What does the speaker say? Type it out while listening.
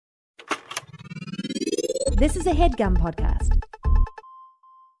This is a HeadGum podcast.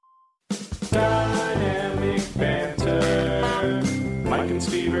 Dynamic banter. Mike and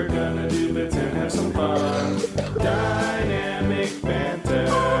Steve are gonna do bits and have some fun. Dynamic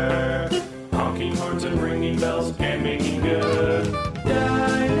banter. Honking horns and ringing bells and making good.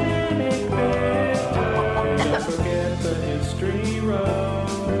 Dynamic banter. Don't forget the history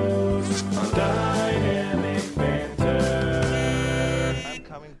roast on Dynamic banter. I'm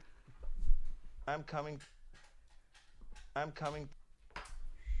coming. I'm coming. I'm coming.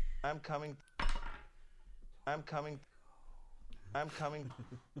 I'm coming. I'm coming. I'm coming.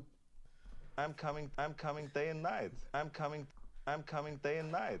 I'm coming. I'm coming day and night. I'm coming. I'm coming day and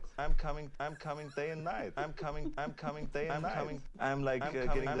night. I'm coming. I'm coming day and night. I'm coming. I'm coming day and night. I'm like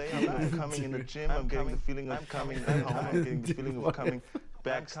getting the feeling of coming in the gym. I'm getting the feeling of coming at home. I'm getting the feeling of coming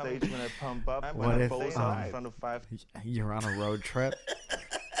backstage when I pump up. What if in front of 5. you're on a road trip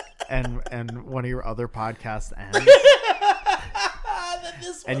and one of your other podcasts ends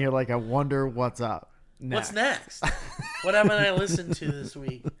and you're like, I wonder what's up next. What's next? What haven't I listened to this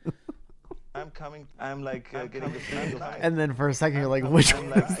week? I'm coming. I'm like getting the feeling of. And then for a second you're like, which I'm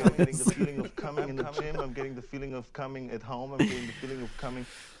one? like getting the feeling of coming in the gym. I'm getting the feeling of coming at home. I'm getting the feeling of coming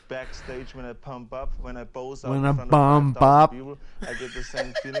backstage when I pump up, when I pose up. When in I front of bump 5,000 up. people, I get the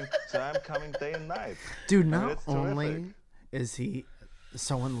same feeling. So I'm coming day and night. Dude, I mean, not it's only terrific. is he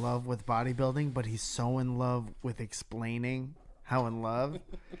so in love with bodybuilding, but he's so in love with explaining how in love.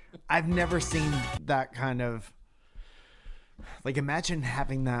 I've never seen that kind of, like, imagine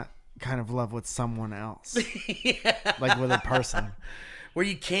having that kind of love with someone else. Yeah. Like with a person. Where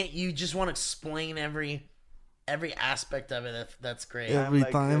you just want to explain every aspect of it. That's great. I'm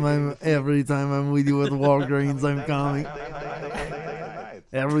like, Every time I'm with you at Walgreens, I'm coming.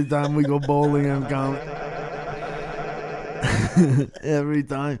 Every time we go bowling, I'm coming. Every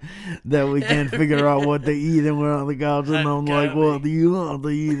time that we can't figure out what to eat and we're on the couch and I'm like, what do you want to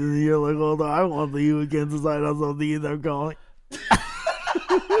eat? And you're like, oh, no, I want to eat. We can't decide on something to eat. I'm going.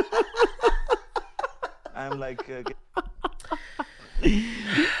 I'm like.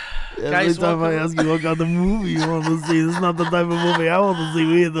 Every time I welcome. ask you what kind of movie you want to see, this is not the type of movie I want to see.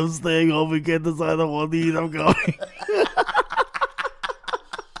 We end up staying home. We can't decide on what to eat. I'm going.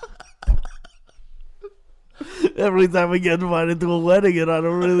 Every time we get invited to a wedding and I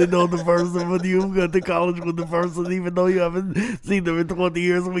don't really know the person, but you go to college with the person, even though you haven't seen them in 20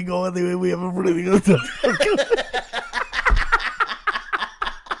 years, we go anyway, we have a really good time.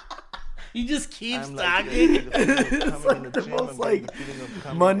 You just keep I'm like, talking. It's like the most like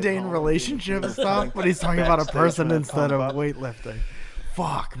mundane relationship stuff, but he's talking about a person instead of weightlifting.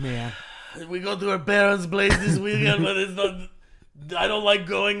 Fuck, man. We go to our parents' place this weekend, but it's not. I don't like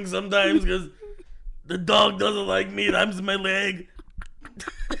going sometimes because the dog doesn't like me. It humps my leg.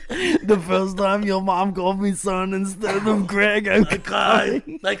 The first time your mom called me son instead of Greg, I cried.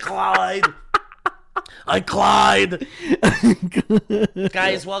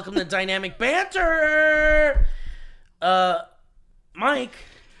 Guys, welcome to Dynamic Banter. Mike,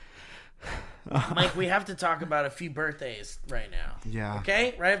 we have to talk about a few birthdays right now. Yeah.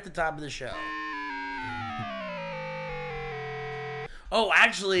 Okay? Right at the top of the show. Oh,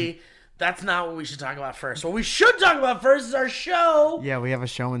 actually, that's not what we should talk about first. What we should talk about first is our show. Yeah, we have a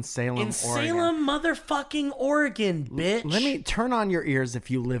show in Salem, In Oregon. Salem, motherfucking Oregon, bitch. Let me turn on your ears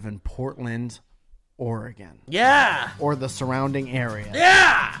if you live in Portland, Oregon. Yeah. Or the surrounding area.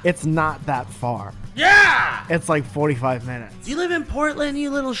 Yeah. It's not that far. Yeah. It's like 45 minutes. You live in Portland,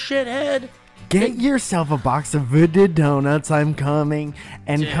 you little shithead. Get yourself a box of Voodoo Donuts, I'm coming,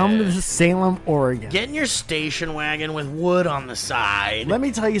 and come to Dude. Salem, Oregon. Get in your station wagon with wood on the side. Let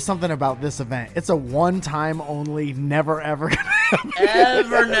me tell you something about this event. It's a one-time only, never ever gonna happen.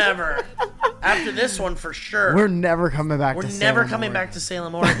 Ever, never. After this one, for sure. We're never coming back We're to Salem, never coming Oregon. back to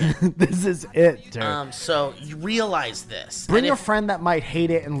Salem, Oregon. This is it, dude. So you realize this. Bring And a friend that might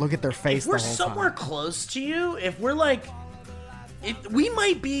hate it and look at their face if we're the whole somewhere time. close to you, if we're like, we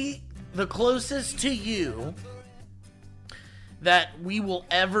might be the closest to you that we will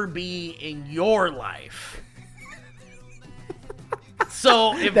ever be in your life.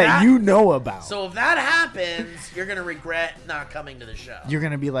 So if that you know about. So if that happens, you're gonna regret not coming to the show. You're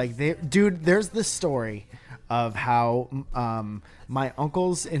gonna be like, dude, there's this story of how my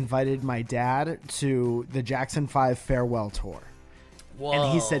uncles invited my dad to the Jackson 5 farewell tour. Whoa.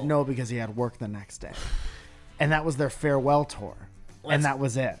 And he said no because he had work the next day. And that was their farewell tour. And that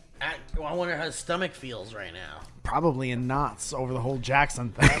was it. I wonder how his stomach feels right now. Probably in knots over the whole Jackson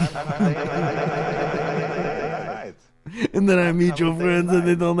thing. And then I meet your friends and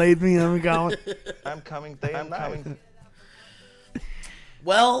they don't hate me. I'm coming. I'm coming day and night.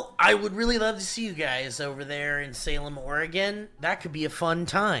 Well, I would really love to see you guys over there in Salem, Oregon. That could be a fun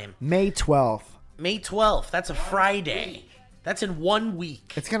time. May 12th. May 12th. That's a Friday. That's in 1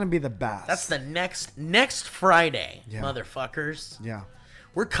 week. It's going to be the best. That's the next Friday, Yeah. motherfuckers. Yeah.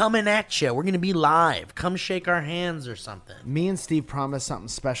 We're coming at you. We're going to be live. Come shake our hands or something. Me and Steve promised something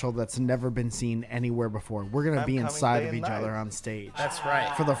special that's never been seen anywhere before. We're going to be coming inside day of and each night. other on stage. That's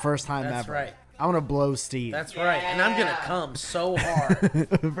right. For the first time That's ever. right. I want to blow Steve That's right. And I'm going to come so hard.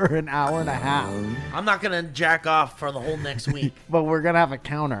 for an hour and a half. I'm not going to jack off for the whole next week. But we're going to have a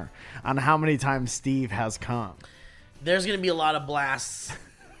counter on how many times Steve has come. There's going to be a lot of blasts.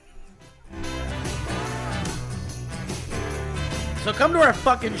 So come to our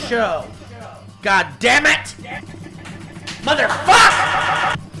fucking show. God damn it!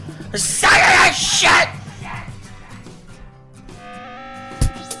 Motherfucker! Say that shit!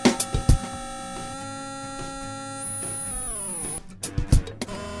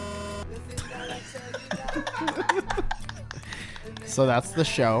 So that's the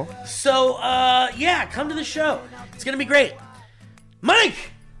show. So, yeah, come to the show. It's going to be great.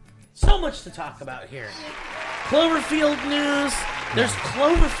 Mike! So much to talk about here. Cloverfield news. There's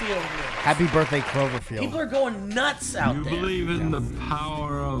Cloverfield news. Happy birthday, Cloverfield. People are going nuts out You there. believe in the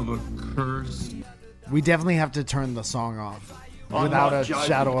power of a curse? We definitely have to turn the song off. I'm Without not a joking.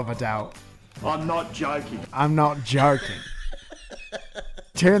 shadow of a doubt. I'm not joking. I'm not joking.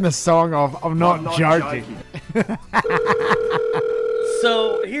 Turn the song off. I'm not, I'm not joking.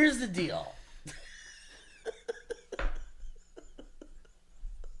 So, here's the deal.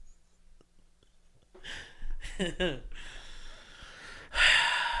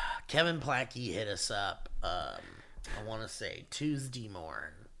 Kevin Plackey hit us up, I want to say Tuesday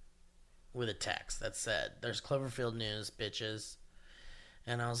morning, with a text that said, "There's Cloverfield news, bitches."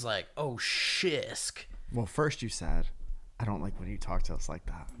 And I was like, oh, shisk. Well, first you said, I don't like when you talk to us like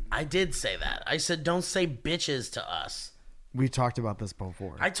that. I did say that. I said, don't say bitches to us. We talked about this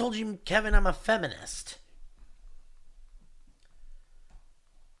before. I told you, Kevin, I'm a feminist.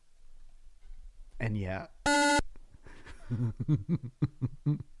 And yet.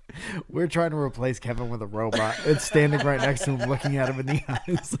 We're trying to replace Kevin with a robot. It's standing right next to him, looking at him in the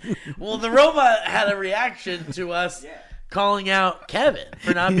eyes. Well, the robot had a reaction to us calling out Kevin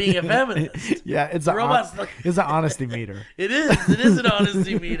for not being a feminist. Yeah, it's The robot's like- it's an honesty meter. It is. It is an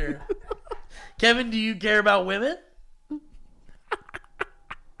honesty meter. Kevin, do you care about women?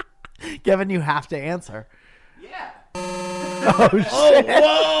 Kevin, you have to answer. Yeah. Oh, shit.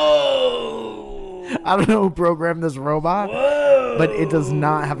 Oh, whoa! I don't know who programmed this robot, but it does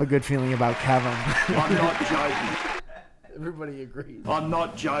not have a good feeling about Kevin. I'm not joking. Everybody agrees. I'm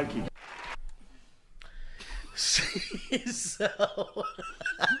not joking. So,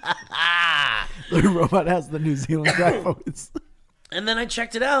 The robot has the New Zealand guy voice. and then I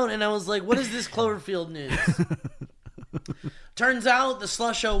checked it out, and I was like, what is this Cloverfield news? Turns out the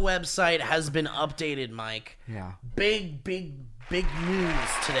Slusho website has been updated, Mike. Yeah. Big news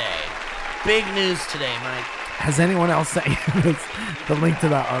today. Big news today, Mike. Has anyone else sent you the link to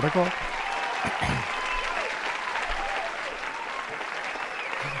that article?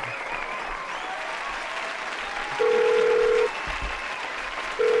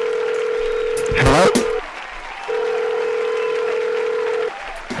 Hello?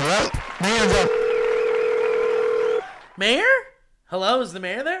 Hello? Hands up. Mayor? Hello, is the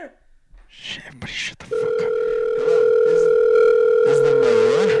mayor there? Shit, everybody shut the fuck up. Is the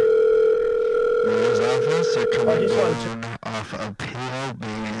mayor's office are coming just wanted down off a pill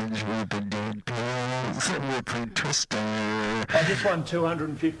binge. We've been doing pills and we're pretty twister. I just won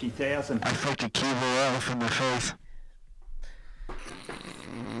 250,000. I fucked a Kiva off in the face.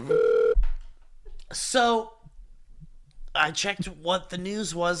 So, I checked what the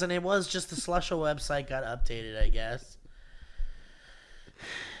news was, and it was just the Slusho website got updated, I guess.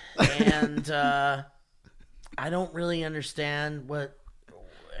 And I don't really understand what.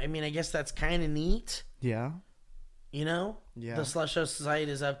 I mean, I guess that's kind of neat, Yeah. you know? Yeah. The Slusho site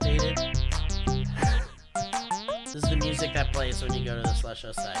is updated. This is the music that plays when you go to the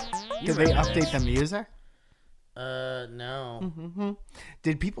Slusho site. You Did they remember update this. the music? No.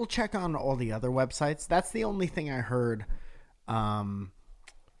 Did people check on all the other websites? That's the only thing I heard. That's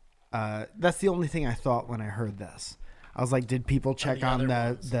the only thing I thought when I heard this. I was like, did people check the on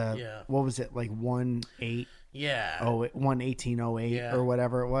other the ones, yeah. what was it, like 1808 Yeah. 1808 Yeah. or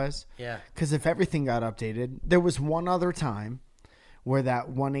whatever it was? Yeah. Because if everything got updated, there was one other time where that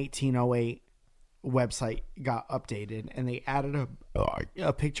 1808 website got updated and they added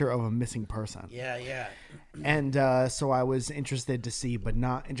a picture of a missing person. Yeah. And so I was interested to see, but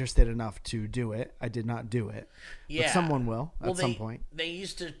not interested enough to do it. I did not do it. Yeah. But someone will at some point. They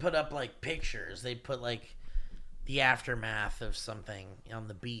used to put up like pictures. They put like the aftermath of something on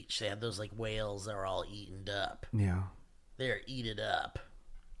the beach. They had those like whales that were all eaten up. Yeah. They're eaten up.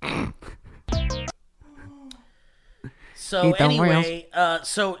 So Eat them anyway, a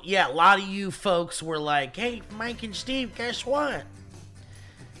lot of you folks were like, "Hey, Mike and Steve, guess what?"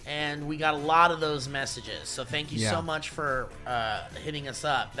 And we got a lot of those messages. So thank you so much for hitting us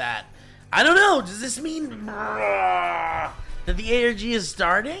up. That I don't know. Does this mean that the ARG is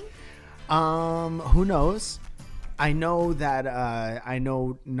starting? Who knows? I know that I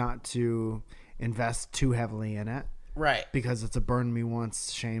know not to invest too heavily in it. Right. Because it's a burn me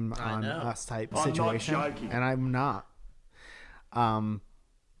once, shame on us type situation. not joking. And I'm not.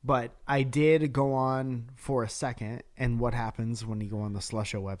 But I did go on for a second, and what happens when you go on the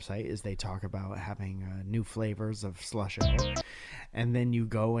Slusho website is they talk about having new flavors of Slusho, and then you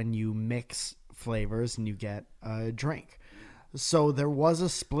go and you mix flavors and you get a drink. So there was a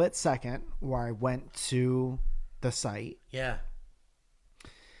split second where I went to the site. Yeah.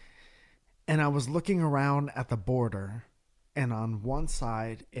 And I was looking around at the border, and on one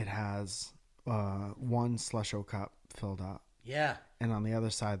side it has one Slusho cup filled up. Yeah. And on the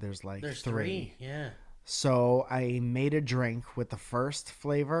other side there's three. Yeah. So I made a drink with the first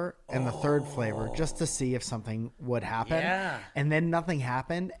flavor and the third flavor just to see if something would happen. Yeah. And then nothing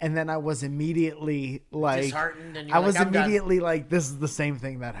happened. And then I was immediately like, disheartened, and you're I like, was "I'm done." immediately like, this is the same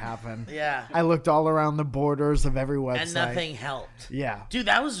thing that happened. Yeah. I looked all around the borders of every website. And nothing helped. Yeah. Dude,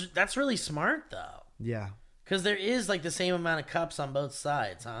 that's really smart though. Yeah. Because there is like the same amount of cups on both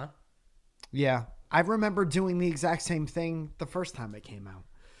sides, huh? Yeah. I remember doing the exact same thing the first time it came out.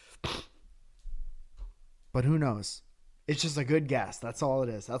 But who knows? It's just a good guess. That's all it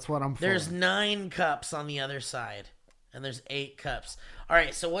is. That's what I'm for. There's 9 cups on the other side. And there's 8 cups. All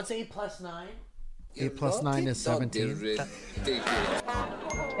right, so what's 8 plus 9? 8 plus 9 is 17.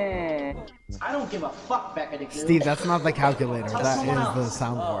 I don't give a fuck, Becca. Steve, that's not the calculator. That is the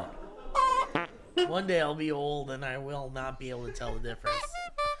soundboard. One day I'll be old and I will not be able to tell the difference.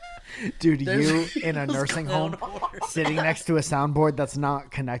 Dude, There's- you in a nursing home Clone Wars. sitting next to a soundboard that's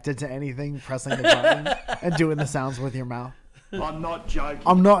not connected to anything, pressing the button and doing the sounds with your mouth. I'm not joking.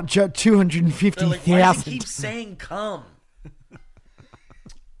 I'm not They're like, why does he 250,000. keep saying come?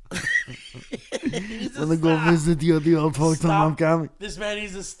 Let me go visit the old folks on Mount County. This man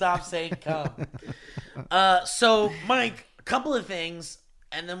needs to stop saying come. So, Mike, a couple of things,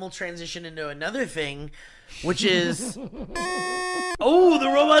 and then we'll transition into another thing, which is... Oh, the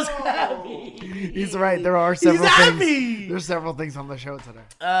robot's happy! He's right. There are several He's things. happy! There's several things on the show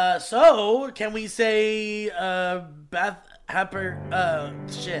today. So, can we say, Beth Happer,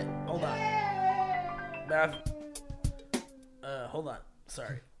 shit, hold on. Beth, hold on,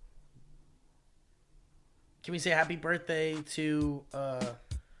 sorry. Can we say happy birthday to,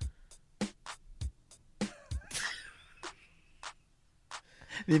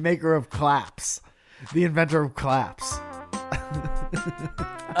 The maker of claps. The inventor of claps.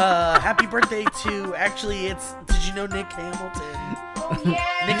 happy birthday to, actually, did you know Nick Hamilton?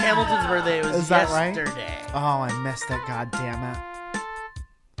 Nick Hamilton's birthday was Is that right? yesterday. Oh, I missed it. God damn it.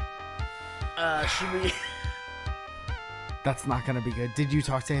 Should we... That's not going to be good. Did you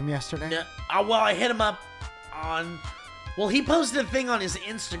talk to him yesterday? No, well, I hit him up on... Well, he posted a thing on his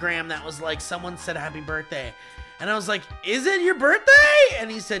Instagram that was like, someone said happy birthday. And I was like, is it your birthday?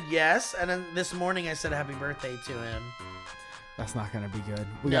 And he said yes. And then this morning I said happy birthday to him. That's not going to be good.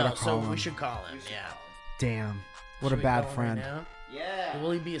 We No, got to so call him. we should call him, yeah. Damn. What Should a we bad call him friend. right now? Yeah.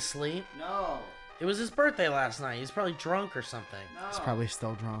 Will he be asleep? No. It was his birthday last night. He's probably drunk or something. He's probably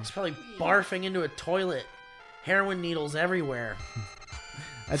still drunk. He's probably barfing into a toilet. Heroin needles everywhere.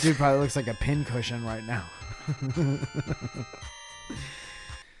 That dude probably looks like a pincushion right now.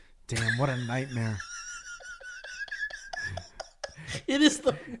 Damn, what a nightmare. It is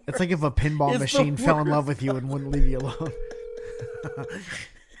the... It's like if a pinball It's the machine fell in worst. love with you and wouldn't leave you alone.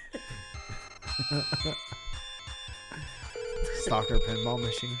 Stalker pinball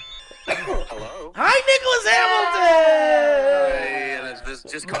machine. Hello. Hi, Nicholas Hamilton! Hey, and this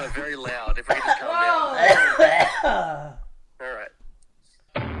just got very loud. If we could just calm down. All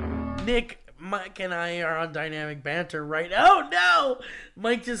right. Nick, Mike, and I are on dynamic banter right now. Oh no!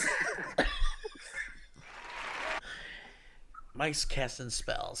 Mike just Mike's casting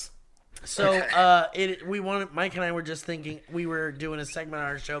spells. So Mike and I were just thinking we were doing a segment on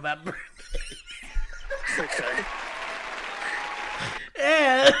our show about birthdays. Okay.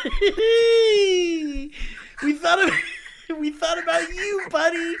 And We thought about you,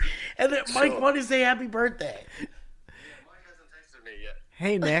 buddy. And that Mike wanted to say happy birthday. Mike hasn't texted me yet.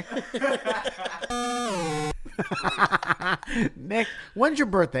 Hey, Nick. Nick, when's your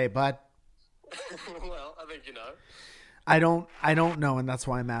birthday, bud? Well, I think you know. I don't know, and that's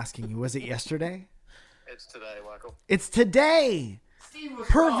why I'm asking you. Was it yesterday? It's today, Michael. It's today.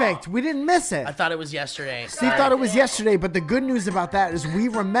 Perfect. We didn't miss it. I thought it was yesterday. Steve thought it was yesterday, but the good news about that is we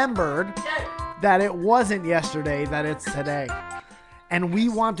remembered that it wasn't yesterday, that it's today. And we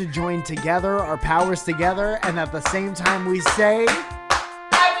want to join together, our powers together, and at the same time we say,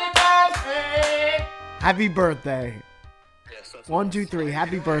 Happy birthday. Yes, that's 1, 2, 3,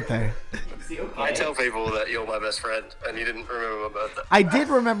 happy birthday. I tell people that you're my best friend, and you didn't remember my birthday. I did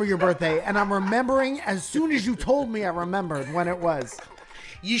remember your birthday, and I'm remembering as soon as you told me I remembered when it was.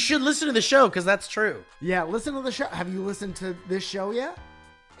 You should listen to the show because that's true. Yeah, listen to the show. Have you listened to this show yet?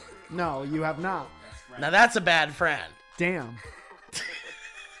 No, you have not. Now that's a bad friend. Damn.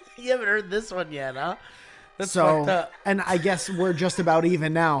 You haven't heard this one yet, huh? That's So, fucked up. and I guess we're just about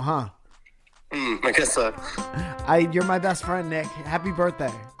even now, huh? I guess so. You're my best friend, Nick. Happy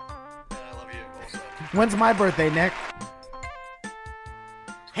birthday. I love you also. When's my birthday, Nick?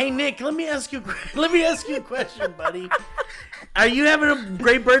 Hey Nick, let me ask you a question, buddy. Are you having a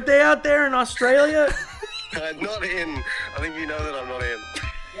great birthday out there in Australia? I'm not in. I think you know that I'm not in.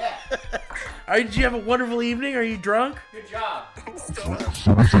 Did you have a wonderful evening? Are you drunk? Stop it.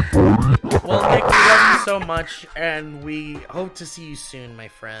 Well, Nick, we love you so much, and we hope to see you soon, my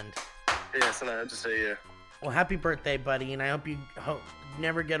friend. Yes, and I hope to see you. Well, happy birthday, buddy, and I hope you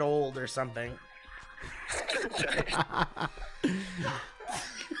never get old or something.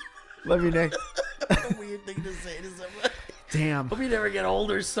 Love you, Nick. What a weird thing to say to someone. Damn. Hope you never get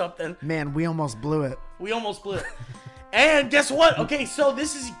old or something. Man, we almost blew it. We almost blew it. And guess what? Okay, so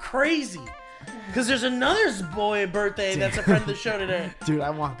this is crazy. Because there's another boy birthday that's a friend of the show today. Dude, I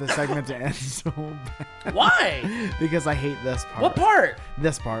want this segment to end so bad. Why? Because I hate this part. What part?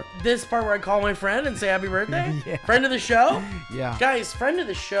 This part. This part where I call my friend and say happy birthday? Yeah. Friend of the show? Yeah. Guys, friend of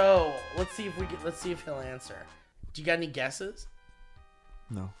the show. Let's see if he'll answer. Do you got any guesses?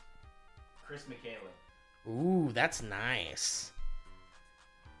 No. Chris McCaleb. Ooh, that's nice.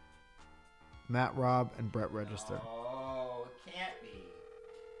 Matt Robb and Brett Register. Oh, it can't be.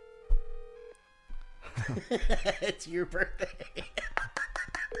 It's your birthday.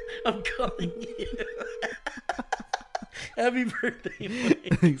 I'm calling you. Happy birthday,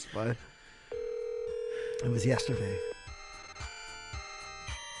 Mike. Thanks, bud. It was yesterday.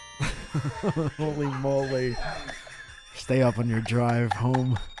 Holy moly. Stay up on your drive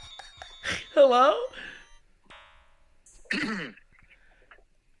home. Hello?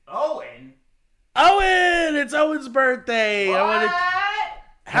 Owen. Owen! It's Owen's birthday.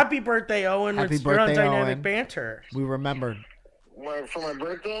 Happy birthday, Owen. Happy You're on birthday, Dynamic Owen. Banter. We remembered. For my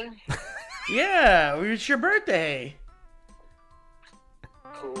birthday? Yeah, it's your birthday.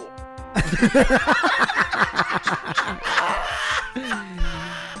 Cool.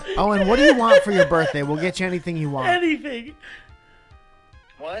 Owen, what do you want for your birthday? We'll get you anything you want. Anything.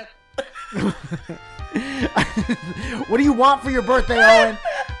 What? What do you want for your birthday, Owen?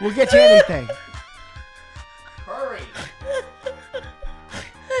 We'll get you anything. Hurry.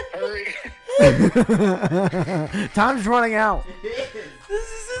 Hurry. Time's running out. This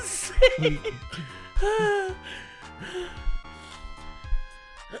is insane.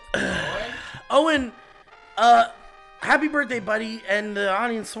 Owen, happy birthday, buddy. And the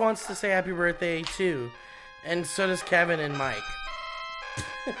audience wants to say happy birthday, too. And so does Kevin and Mike.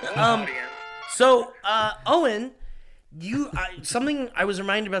 So, Owen, I was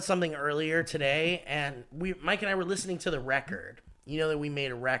reminded about something earlier today, and Mike and I were listening to the record. You know that we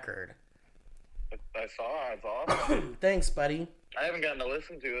made a record. I saw. It's awesome. Thanks, buddy. I haven't gotten to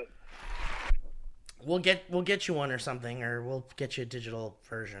listen to it. We'll get you one or something, or we'll get you a digital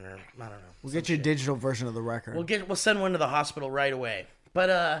version, or I don't know. We'll get you a digital version of the record. We'll send one to the hospital right away.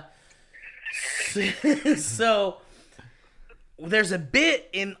 But so there's a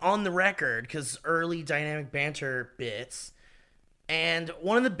bit on the record, because early Dynamic Banter bits, and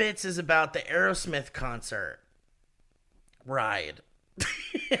one of the bits is about the Aerosmith concert ride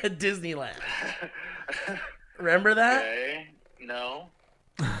at Disneyland. Remember that? Okay. No.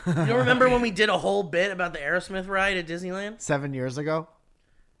 You don't remember when we did a whole bit about the Aerosmith ride at Disneyland? 7 years ago.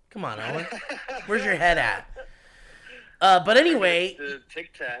 Come on, Owen. Where's your head at? But anyway, The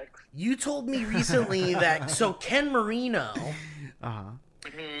Tic Tacs. you told me recently that Ken Marino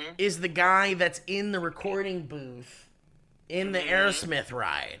is the guy that's in the recording booth in the Aerosmith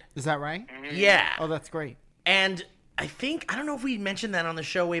ride. Is that right? Yeah. Oh, that's great. And I don't know if we mentioned that on the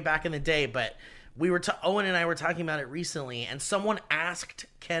show way back in the day, but Owen and I were talking about it recently, and someone asked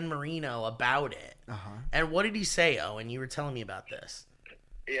Ken Marino about it. And what did he say, Owen? You were telling me about this.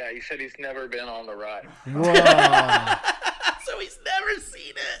 Yeah, he said he's never been on the ride. Whoa. So he's never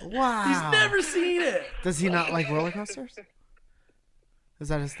seen it. Wow. He's never seen it. Does he not like roller coasters? Is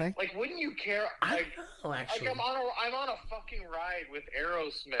that his thing? Like, wouldn't you care? I Like, don't know, actually. like I'm on a fucking ride with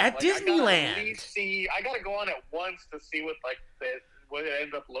Aerosmith At like, Disneyland. I gotta go on it once to see what what it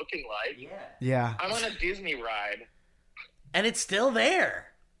ends up looking like. Yeah. Yeah. I'm on a Disney ride. And it's still there.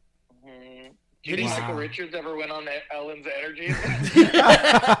 Do you think Wow. Michael Richards ever went on Ellen's Energy?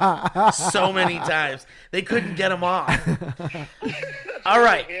 So many times. They couldn't get him off. All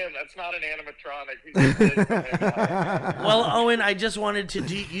right. Him. That's not an animatronic. Well, Owen, I just wanted to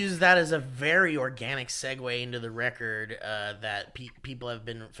use that as a very organic segue into the record that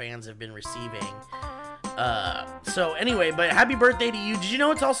fans have been receiving. So anyway, but happy birthday to you. Did you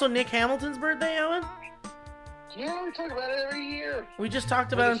know it's also Nick Hamilton's birthday, Owen? Yeah, we talk about it every year. We just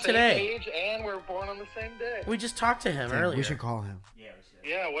talked We're about the him same today. age and we're born on the same day. We just talked to him Damn, earlier. we should call him. Yeah, we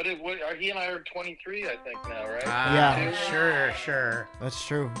should. Yeah, he and I are 23, I think, now, right? Yeah. Sure. That's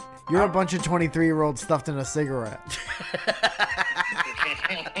true. You're a bunch of 23-year-olds stuffed in a cigarette.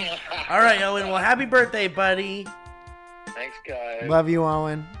 All right, Owen. Well, happy birthday, buddy. Thanks, guys. Love you,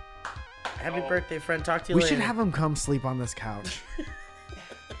 Owen. Happy birthday, friend. Talk to you We later. should have him come sleep on this couch.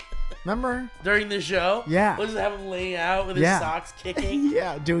 Remember? During the show? Yeah. We'll just have him laying out with his Yeah. socks kicking.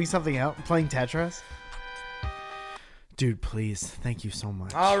 Yeah, doing something else, playing Tetris. Dude, please. Thank you so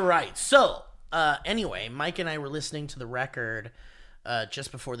much. All right. So, anyway, Mike and I were listening to the record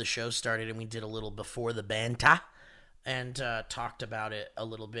just before the show started, and we did a little before the banter and talked about it a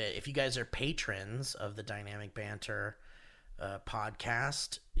little bit. If you guys are patrons of the Dynamic Banter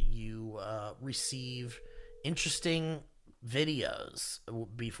podcast, you receive interesting videos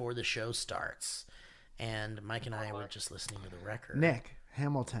before the show starts. And Mike and I were just listening to the record. Nick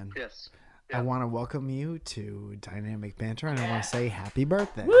Hamilton, Yes. I want to welcome you to Dynamic Banter, and I want to say happy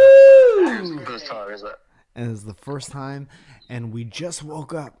birthday. Whose time is it? And it's the first time, and we just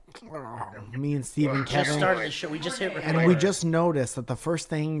woke up. Me and Steve and Just Kevin. started the show. We just hit record. And we just noticed that the first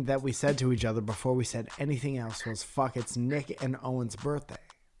thing that we said to each other before we said anything else was, fuck, it's Nick and Owen's birthday.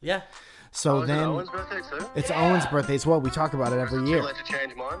 Yeah. So Is it then Owen's birthday, too? it's Owen's birthday as well. We talk about it every Too year. late to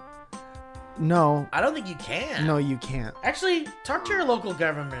change mine? No, I don't think you can. no, you can't. Actually, talk to your local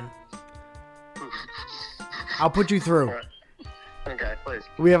government. I'll put you through. Alright. Okay, please.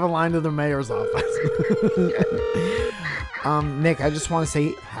 We have a line to the mayor's office. Nick, I just want to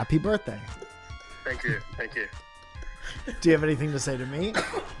say happy birthday. Thank you. Do you have anything to say to me? I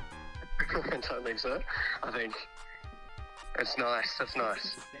don't think so. I think it's nice. That's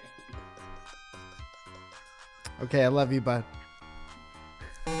nice. Okay, I love you, bud.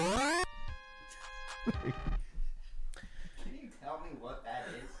 Can you tell me what that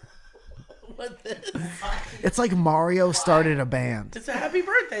is? What this? It's like Mario started a band. It's a happy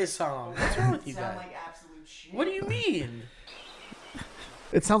birthday song. What's wrong with you Sound guys? like absolute shit. What do you mean?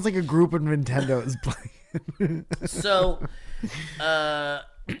 It sounds like a group of Nintendo is playing. So,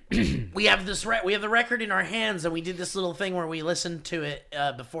 we have this we have the record in our hands, and we did this little thing where we listened to it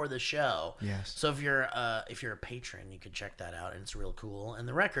before the show. Yes. So if you're a patron, you could check that out, and it's real cool. And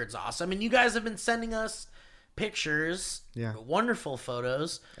the record's awesome. And you guys have been sending us pictures, Yeah. wonderful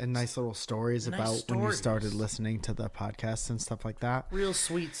photos, And nice little stories Nice about when you started stories. listening to the podcast and stuff like that. real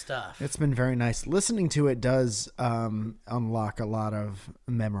sweet stuff. It's been very nice. Listening to it does unlock a lot of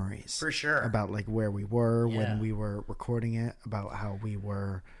memories. For sure. About like where we were Yeah. when we were recording it, about how we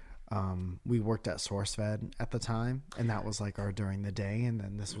were we worked at SourceFed at the time, and that was like our during the day, and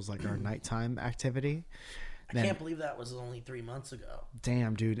then this was like our nighttime activity. I can't believe that was only 3 months ago.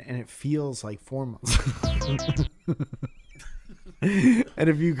 Damn, dude, and it feels like 4 months. And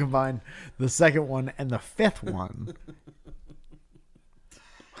if you combine the second one and the fifth one,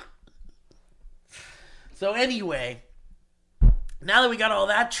 So anyway, now that we got all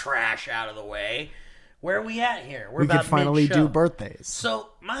that trash out of the way, where are we at here? We're we could about finally mid-show. do birthdays. So,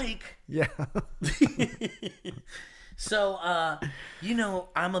 Mike, Yeah. so I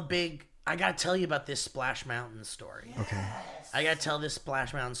gotta tell you about this Splash Mountain story. Okay. I gotta tell this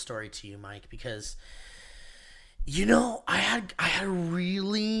Splash Mountain story to you, Mike, because I had a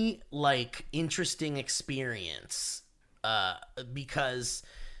really interesting experience. Because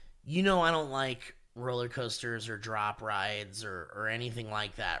I don't like roller coasters or drop rides or anything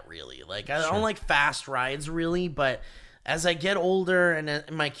like that, really. I don't like fast rides, really, but as I get older and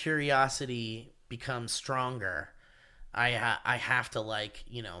my curiosity becomes stronger, I have to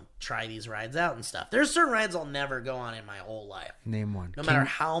try these rides out and stuff. There's certain rides I'll never go on in my whole life. Name one. No matter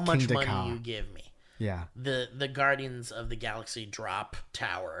how much King money Dakar. you give me. Yeah. The Guardians of the Galaxy drop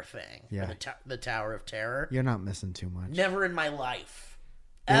tower thing. Yeah. The Tower of Terror. You're not missing too much. Never in my life.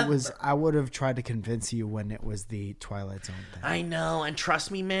 It was. Ever. I would have tried to convince you when it was the Twilight Zone thing. I know, and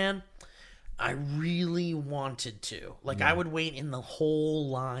trust me, man, I really wanted to. I would wait in the whole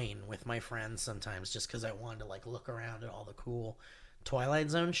line with my friends sometimes just because I wanted to look around at all the cool Twilight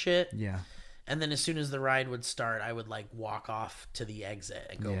Zone shit. Yeah. And then as soon as the ride would start, I would walk off to the exit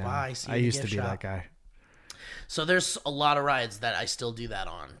and go, Yeah. bye. See you I in the used to gift be shop." that guy. So there's a lot of rides that I still do that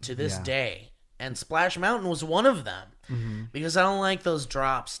on to this Yeah. day. And Splash Mountain was one of them. Because I don't like those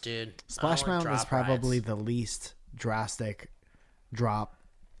drops, dude. I Splash don't like Mountain was drop probably rides. the least drastic drop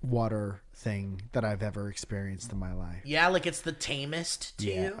water thing that I've ever experienced in my life. Yeah, it's the tamest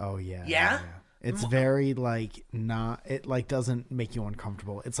to Yeah. you. Oh yeah. Yeah? It's very not. It doesn't make you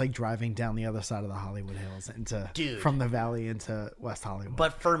uncomfortable. It's like driving down the other side of the Hollywood Hills Dude. from the valley into West Hollywood.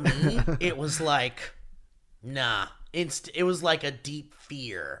 But for me, it was nah. It was like a deep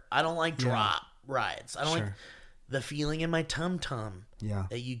fear. I don't like drop rides. I don't like Sure. the feeling in my tum-tum Yeah.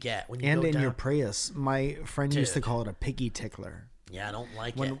 that you get when you And go in down. your Prius, my friend used to Dude. call it a piggy tickler. Yeah, I don't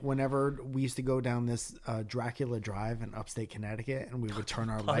like it. Whenever we used to go down this Dracula Drive in upstate Connecticut, and we would turn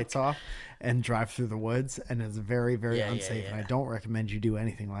our lights off and drive through the woods, and it's very, very Yeah, yeah, unsafe. And I yeah. don't recommend you do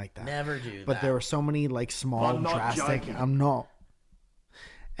anything like that. Never do But that. there were so many small, I'm not drastic. joking. I'm not.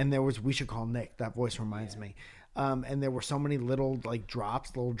 And there was. We should call Nick. That voice reminds me. And there were so many little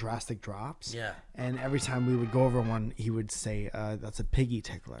drops, little drastic drops. Yeah. And every time we would go over one, he would say, "That's a piggy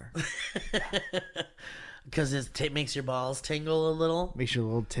tickler." Because it makes your balls tingle a little. Makes your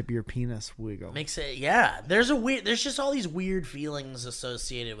little tip of your penis wiggle. Makes it, there's just all these weird feelings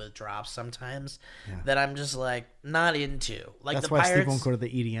associated with drops sometimes that I'm just not into. That's the why Pirates, Steve won't go to the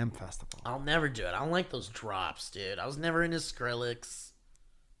EDM festival. I'll never do it. I don't like those drops, dude. I was never into Skrillex.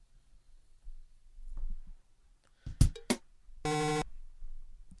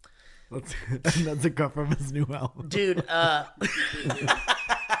 That's a cut from his new album. Dude,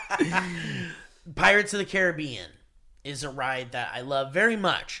 Pirates of the Caribbean is a ride that I love very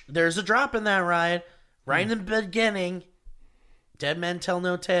much. There's a drop in that ride right in the beginning. Dead Men Tell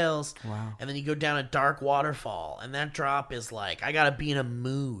No Tales. Wow. And then you go down a dark waterfall, and that drop is I gotta be in a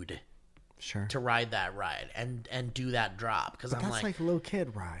mood Sure. to ride that ride and do that drop because I'm That's like little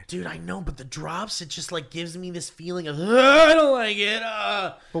kid ride. dude, I know, but the drops, it just gives me this feeling of I don't like it.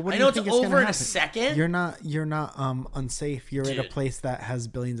 But what I do know you it's think is gonna over in a happen? second. You're not unsafe. You're at a Dude. place that has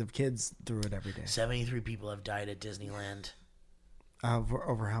billions of kids through it every day. 73 people have died at Disneyland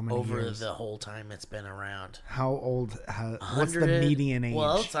Over how many over years? the whole time it's been around. How old? What's the 100 median age?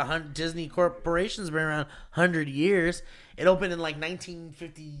 Well, it's Disney Corporation's been around 100 years. It opened in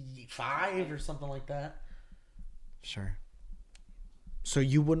 1955 or something like that. Sure. So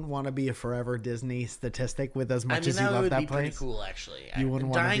you wouldn't want to be a forever Disney statistic with as much as you that love would that be pretty place? cool, actually. You wouldn't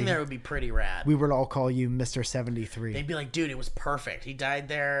wanna dying be- there would be pretty rad. We would all call you Mr. 73. They'd be like, dude, it was perfect. He died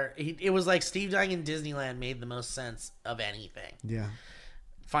there. It was like Steve dying in Disneyland made the most sense of anything. Yeah.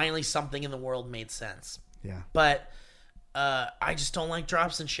 Finally, something in the world made sense. Yeah. But I just don't like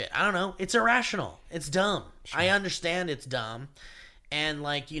drops and shit. I don't know. It's irrational. It's dumb. I understand it's dumb. And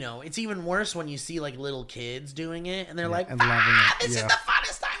it's even worse when you see little kids doing it and they're like, and loving it. this is Yeah. the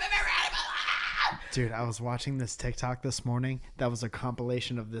funnest time I've ever had in my life. Dude, I was watching this TikTok this morning. That was a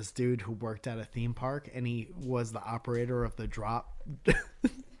compilation of this dude who worked at a theme park, and he was the operator of the drop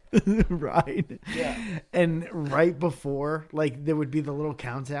ride. Yeah. And right before, there would be the little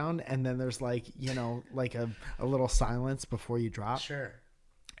countdown, and then there's a little silence before you drop. Sure.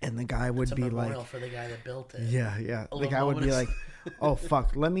 And the guy would It's a be memorial for the guy that built it. yeah. The little guy would be moment like, oh,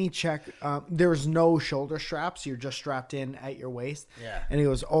 fuck, let me check. There's no shoulder straps. You're just strapped in at your waist. Yeah. And he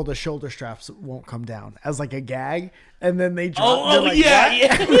goes, oh, the shoulder straps won't come down as a gag. And then they drop. Oh, they're like, yeah, "What?"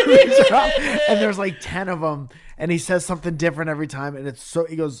 yeah. They drop, and there's 10 of them. And he says something different every time. And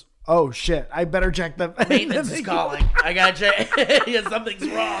he goes, oh, shit, I better check the Maintenance is calling. I got check. Yeah, something's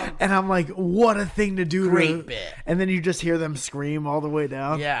wrong. And I'm like, what a thing to do. Great bit. And then you just hear them scream all the way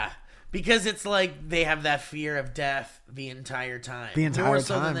down. Yeah. Because it's they have that fear of death the entire time. The entire More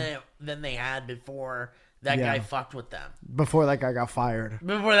so time. than they had before that Yeah. guy fucked with them. Before that guy got fired.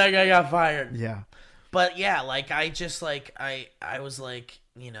 Before that guy got fired. Yeah. But yeah, I just I was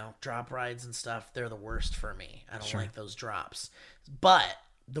drop rides and stuff, they're the worst for me. I don't like those drops. But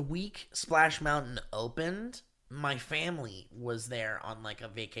the week Splash Mountain opened, my family was there on a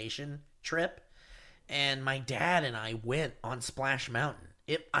vacation trip, and my dad and I went on Splash Mountain.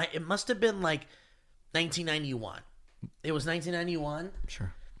 It must have been 1991. It was 1991,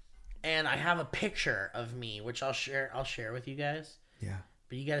 Sure. and I have a picture of me, which I'll share with you guys. Yeah.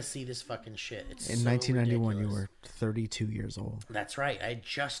 But you got to see this fucking shit. It's In so 1991, ridiculous. you were 32 years old. That's right. I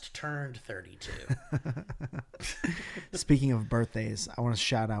just turned 32. Speaking of birthdays, I want to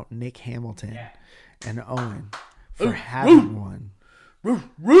shout out Nick Hamilton and Owen for having one.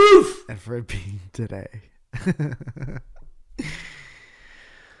 Roof! And for it being today.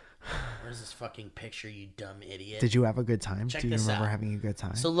 Where's this fucking picture, you dumb idiot? Did you have a good time? Check Do you this remember out. having a good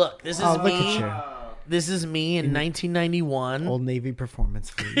time? So look, this is Oh, look me. at you. This is me in 1991 Old Navy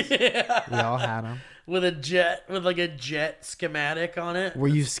performance fleas. We all had them. with a jet schematic on it. Were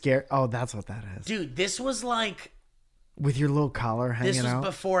you scared? Oh, that's what that is. Dude, this was like With your little collar hanging this was out.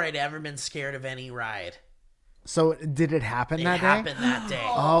 before I'd ever been scared of any ride. So did it happen It that happened day? that day.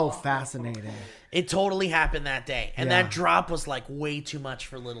 Oh, fascinating. It totally happened that day. And Yeah. that drop was like way too much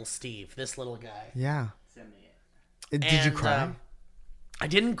for little Steve, this little guy. Yeah. Send me it. Did you And, cry? I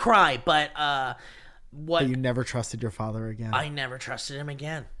didn't cry, but what But you never trusted your father again. I never trusted him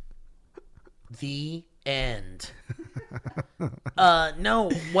again. The end.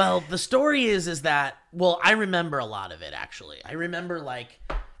 No, well, the story is that, well, I remember a lot of it, actually. I remember, like,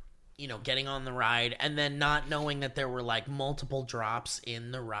 you know, getting on the ride and then not knowing that there were, like, multiple drops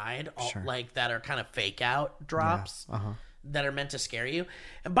in the ride, Sure. like, that are kind of fake out drops Uh-huh. that are meant to scare you.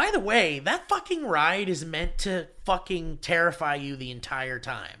 And by the way, that fucking ride is meant to fucking terrify you the entire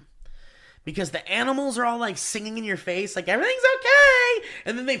time. Because the animals are all like singing in your face, like everything's okay,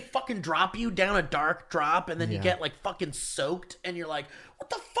 and then they fucking drop you down a dark drop, and then you Yeah. get like fucking soaked, and you're like, what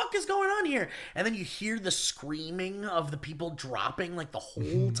the fuck is going on here? And then you hear the screaming of the people dropping like the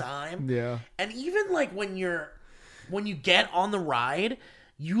whole time. Yeah. And even like when you get on the ride,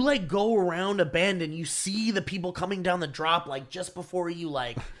 you like go around a bend and you see the people coming down the drop like just before you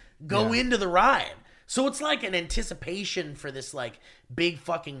like go into the ride. So it's like an anticipation for this like big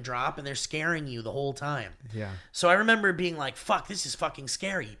fucking drop, and they're scaring you the whole time. Yeah. So I remember being like, fuck, this is fucking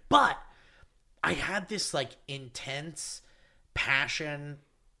scary. But I had this like intense passion,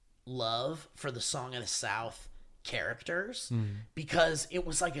 love for the Song of the South characters because it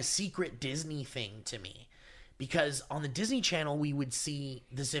was like a secret Disney thing to me. Because on the Disney Channel, we would see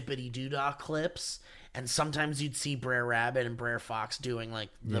the Zippity Doodah clips, and sometimes you'd see Brer Rabbit and Brer Fox doing like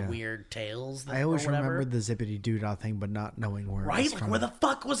the Yeah. weird tales. I always or whatever. remembered the Zippity Doodah thing, but not knowing where it Right? was Like, from. where the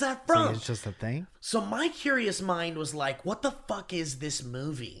fuck was that It's like, from? it's just a thing? So my curious mind was like, what the fuck is this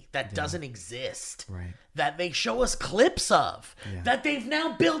movie that doesn't exist? Right. That they show us clips of. Yeah. That they've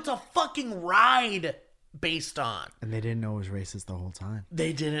now built a fucking ride based on. And they didn't know it was racist the whole time.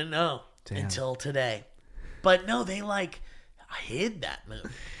 They didn't know Damn. until today. But no, they like hid that movie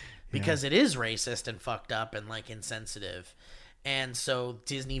because it is racist and fucked up and like insensitive. And so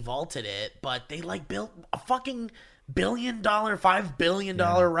Disney vaulted it, but they like built a fucking $1 billion, $5 billion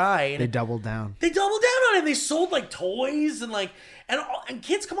ride. They doubled down. They doubled down on it. They sold like toys and like and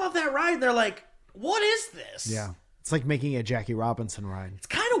kids come off that ride and they're like, "What is this?" Yeah. It's like making a Jackie Robinson ride. It's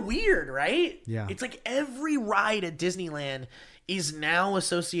kind of weird, right? Yeah. It's like every ride at Disneyland is now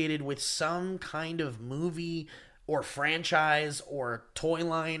associated with some kind of movie or franchise or toy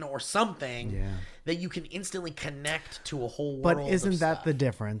line or something Yeah. that you can instantly connect to a whole world. But of isn't that stuff. the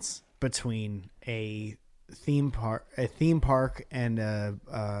difference between a theme park and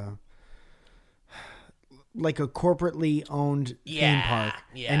like a corporately owned theme park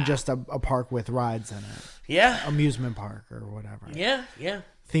yeah. and just a park with rides in it, Yeah. amusement park or whatever. Yeah, yeah.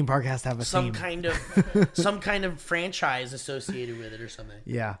 Theme park has to have a Some theme. some kind of franchise associated with it or something.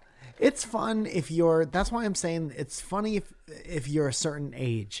 Yeah. It's fun if you're, that's why I'm saying it's funny if you're a certain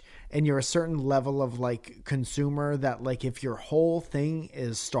age and you're a certain level of like consumer that like if your whole thing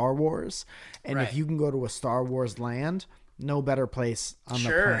is Star Wars and Right. if you can go to a Star Wars land, no better place on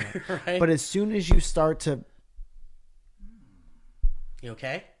Sure, the planet. right. But as soon as you start to, You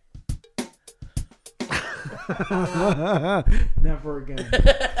okay? never again.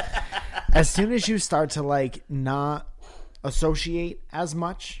 As soon as you start to like not associate as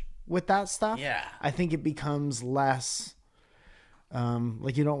much with that stuff, Yeah. I think it becomes less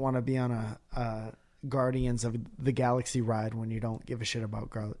like you don't want to be on a Guardians of the Galaxy ride when you don't give a shit about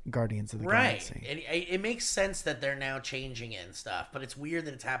Guardians of the Right. Galaxy. It makes sense that they're now changing it and stuff, but it's weird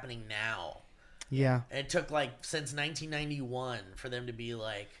that it's happening now. Yeah. It took like since 1991 for them to be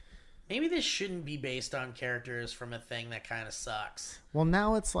like, maybe this shouldn't be based on characters from a thing that kind of sucks. Well,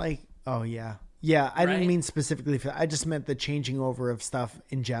 now it's like, oh yeah. Yeah, I Right? didn't mean specifically for I just meant the changing over of stuff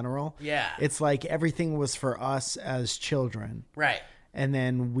in general. Yeah. It's like everything was for us as children. Right. And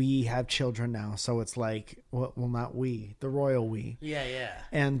then we have children now, so it's like, well, not we, the royal we. Yeah, yeah.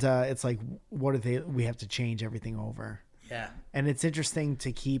 And it's like, what are we have to change everything over. Yeah. And it's interesting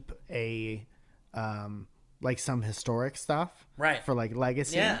to keep a, like some historic stuff. Right. For like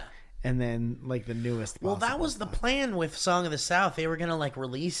legacy. Yeah. And then like the newest. Well, that was the plan with Song of the South. They were going to like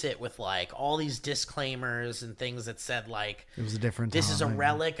release it with like all these disclaimers and things that said like, it was a different this is a time.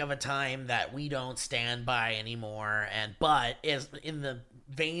 relic of a time that we don't stand by anymore. But is in the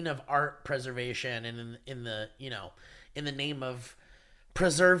vein of art preservation and in the, you know, in the name of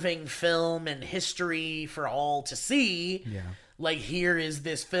preserving film and history for all to see. Yeah. Like, here is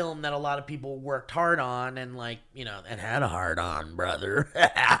this film that a lot of people worked hard on and, like, you know, and had a hard on, brother.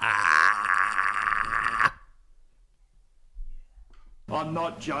 I'm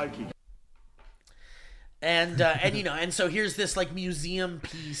not joking. And you know, and so here's this, like, museum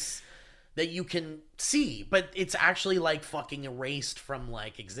piece that you can see, but it's actually, like, fucking erased from,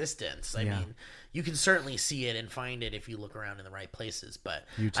 like, existence. I mean, you can certainly see it and find it if you look around in the right places, but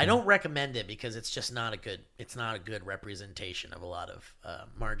I don't recommend it because it's just not a good representation of a lot of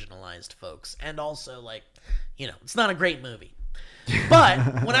marginalized folks. And also, like, you know, it's not a great movie.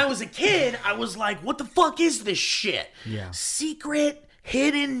 But when I was a kid, I was like, what the fuck is this shit? Yeah. Secret,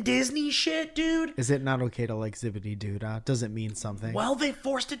 hidden Disney shit, dude? Is it not okay to like Zippity Doodah? Does it mean something? Well, they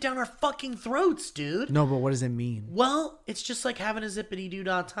forced it down our fucking throats, dude. No, but what does it mean? Well, it's just like having a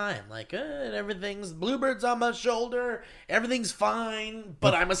zippity-doo-dah time. Like, everything's bluebirds on my shoulder. Everything's fine,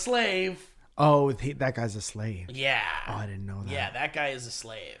 but I'm a slave. Oh, that guy's a slave. Yeah. Oh, I didn't know that. Yeah, that guy is a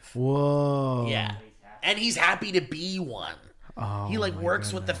slave. Whoa. Yeah. And he's happy to be one. Oh, he like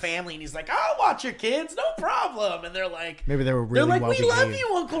works with the family and he's like, I'll watch your kids, no problem. And they're like, maybe they were really they're like, well we love behaved.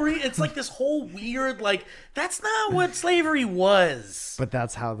 you, Uncle Reed. It's like this whole weird, like, that's not what slavery was. But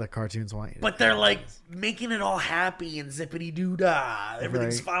that's how the cartoons want you. But they're like making it all happy and zippity doo dah.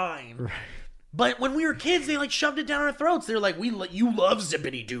 Everything's fine. Right. But when we were kids, they like shoved it down our throats. They're like, you love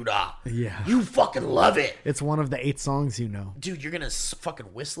zippity doo dah. Yeah. You fucking love it. It's one of the 8 songs you know. Dude, you're gonna fucking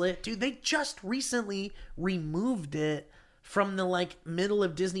whistle it? Dude, they just recently removed it from the like middle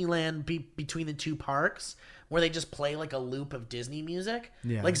of Disneyland between the two parks where they just play like a loop of Disney music.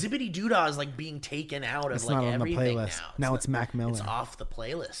 Yeah. Like Zippity Doo Dah is like being taken out of It's like not on the everything playlist. now. Now it's Mac Miller. It's off the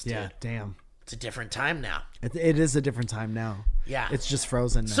playlist, dude. Yeah, damn. It's a different time now. It is a different time now. Yeah. It's just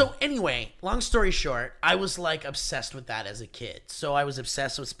frozen now. So anyway, long story short, I was like obsessed with that as a kid. So I was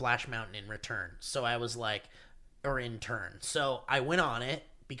obsessed with Splash Mountain in return. So I was like, or in turn. So I went on it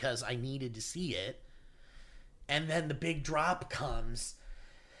because I needed to see it. And then the big drop comes.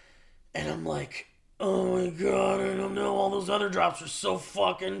 And I'm like, oh my god, I don't know. All those other drops are so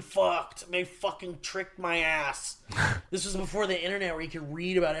fucking fucked. They fucking tricked my ass. This was before the internet where you could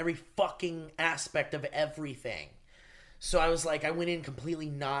read about every fucking aspect of everything. So I was like, I went in completely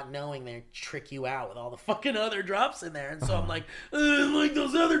not knowing they'd trick you out with all the fucking other drops in there. And so I'm like, like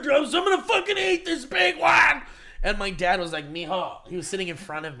those other drops, I'm gonna fucking hate this big one. And my dad was like, mijo, he was sitting in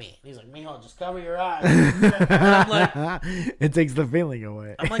front of me. He's like, mijo, just cover your eyes. And I'm like, it takes the feeling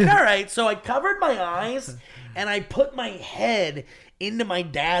away. I'm like, all right. So I covered my eyes and I put my head into my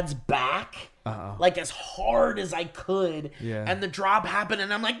dad's back, like as hard as I could. Yeah. And the drop happened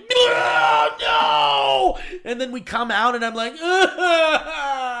and I'm like, no. And then we come out and I'm like,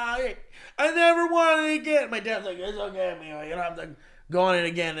 I never wanted it again. My dad's like, it's okay, mijo. You don't have to go on it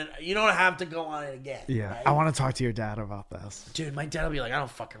again. And you don't have to go on it again. Yeah. Right? I want to talk to your dad about this. Dude, my dad will be like, I don't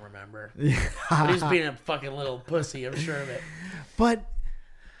fucking remember. But he's being a fucking little pussy, I'm sure of it. But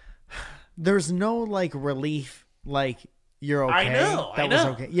there's no like relief, like you're okay. I know. That was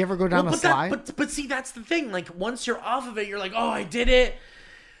okay. You ever go down a slide? But see, that's the thing. Like once you're off of it, you're like, oh, I did it.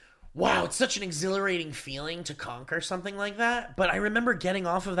 Wow, it's such an exhilarating feeling to conquer something like that. But I remember getting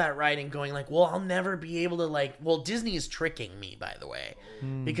off of that ride and going like, well, I'll never be able to like, well, Disney is tricking me, by the way,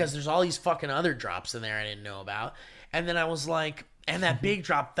 because there's all these fucking other drops in there I didn't know about. And then I was like, and that big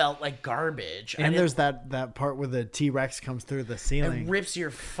drop felt like garbage. And there's that part where the T-Rex comes through the ceiling. It rips your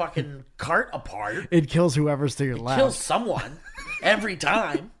fucking cart apart. It kills whoever's to your left. Kills someone every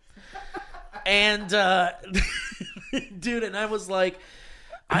time. And dude, and I was like,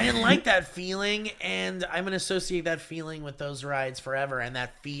 I didn't like that feeling, and I'm going to associate that feeling with those rides forever, and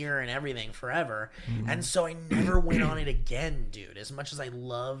that fear and everything forever. And so I never went on it again, dude. As much as I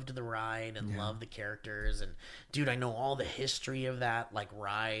loved the ride and loved the characters, and dude, I know all the history of that like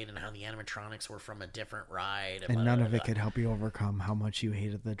ride and how the animatronics were from a different ride. And none of it could help you overcome how much you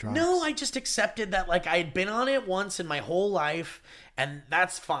hated the drops. No, I just accepted that like I had been on it once in my whole life, and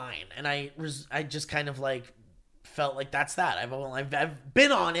that's fine. And I just kind of like felt like that's that. I've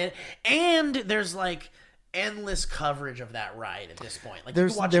been on it, and there's like endless coverage of that ride at this point. Like, you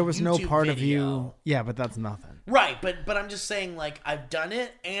could watch there a was no YouTube part of video. you. Yeah, but that's nothing. Right, but I'm just saying, like, I've done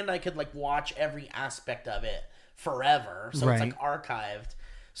it, and I could, like, watch every aspect of it forever. So it's, like, archived.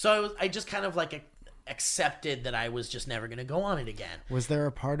 So I just kind of, like, accepted that I was just never going to go on it again. Was there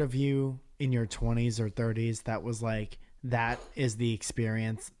a part of you in your 20s or 30s that was like, that is the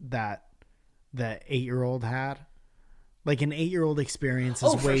experience that the 8-year-old had? Like, an 8-year-old experience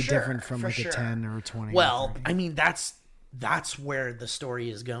is way different from like a 10 or a 20. Well, I mean, that's where the story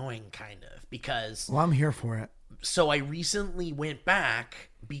is going, kind of, because... Well, I'm here for it. So I recently went back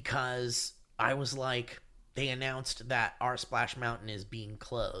because I was like, they announced that our Splash Mountain is being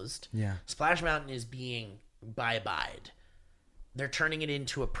closed. Yeah. Splash Mountain is being bye-byed. They're turning it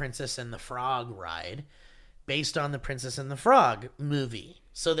into a Princess and the Frog ride based on the Princess and the Frog movie.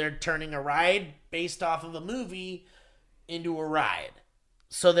 So they're turning a ride based off of a movie into a ride.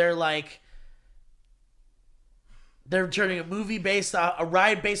 So they're like, they're turning a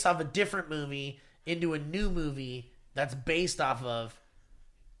ride based off a different movie into a new movie that's based off of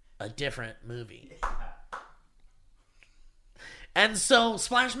a different movie. And so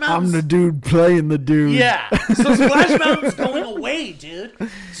Splash Mountain's... I'm the dude playing the dude. Yeah. So Splash Mountain's going away, dude.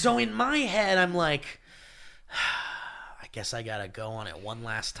 So in my head, I'm like, I guess I gotta go on it one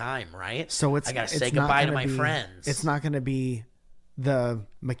last time, right? So I gotta say goodbye to my friends. It's not going to be the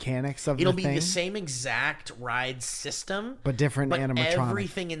mechanics of It'll the be thing, the same exact ride system, but different animatronic.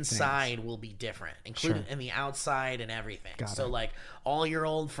 Everything inside will be different, including in the outside and everything. So like all your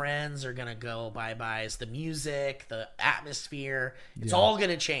old friends are gonna go bye-byes. The music, the atmosphere, it's all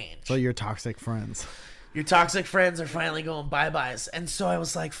gonna change. So your toxic friends. Your toxic friends are finally going bye-byes. And so I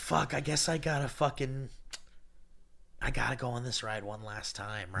was like, fuck, I guess I gotta go on this ride one last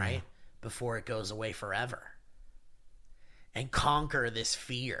time, right? Before it goes away forever. And conquer this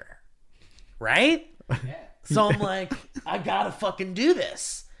fear. Right? Yeah. So I'm like, I gotta fucking do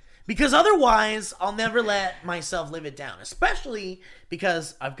this. Because otherwise, I'll never let myself live it down. Especially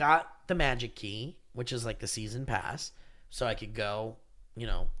because I've got the Magic Key, which is like the season pass. So I could go,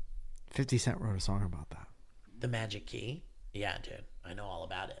 50 Cent wrote a song about that. The Magic Key? Yeah, dude. I know all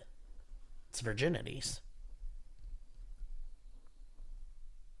about it. It's virginities.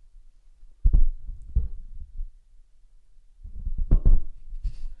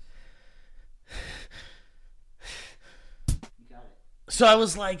 So I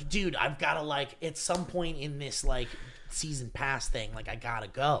was like, dude, I've got to, at some point in this, season pass thing, I got to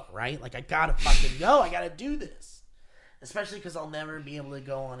go, right? I got to fucking go. I got to do this. Especially because I'll never be able to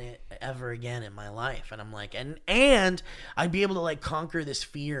go on it ever again in my life. And I'm like, and I'd be able to, conquer this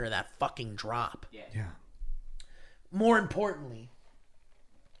fear of that fucking drop. Yeah. More importantly.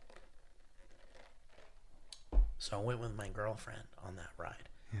 So I went with my girlfriend on that ride.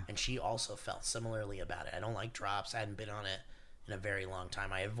 Yeah. And she also felt similarly about it. I don't like drops. I hadn't been on it in a very long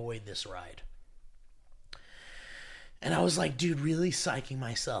time. I avoid this ride. And I was like, dude, really psyching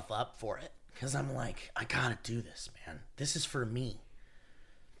myself up for it. Because I'm like, I gotta do this, man. This is for me.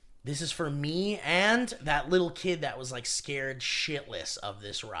 This is for me and that little kid that was scared shitless of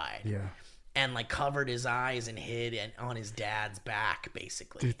this ride. Yeah. And covered his eyes and hid on his dad's back,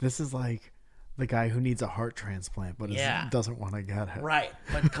 basically. Dude, this is the guy who needs a heart transplant but doesn't want to get it. Right,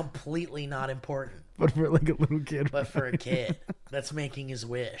 but completely not important. But for a little kid. But for a kid that's making his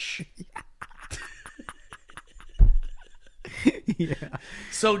wish. Yeah.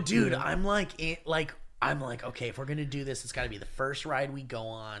 So, dude, I'm like, okay, if we're gonna do this, it's got to be the first ride we go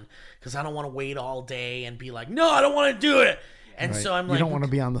on, because I don't want to wait all day and be like, no, I don't want to do it. And so I'm like, you don't want to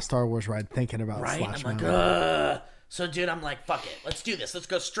be on the Star Wars ride thinking about Slash I'm like, so, dude, I'm like, fuck it, let's do this. Let's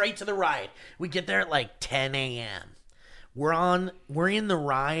go straight to the ride. We get there at 10 a.m. We're in the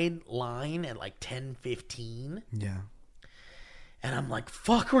ride line at 10:15. Yeah. And I'm like,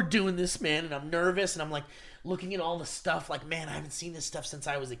 fuck, we're doing this, man. And I'm nervous, and I'm looking at all the stuff, man, I haven't seen this stuff since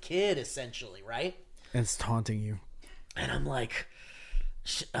I was a kid, essentially, right? It's taunting you. And I'm like,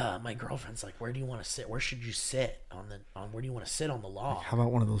 my girlfriend's like, where do you want to sit? Where should you sit where do you want to sit on the log? How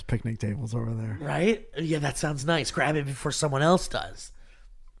about one of those picnic tables over there? Right? Yeah, that sounds nice. Grab it before someone else does.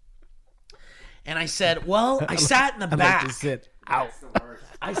 And I said, well, I sat in the back. Like to sit out.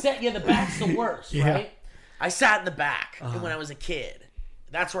 I sat, the back's the worst, Yeah. right? I sat in the back when I was a kid.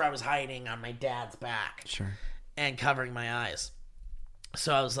 That's where I was hiding on my dad's back. Sure. And covering my eyes.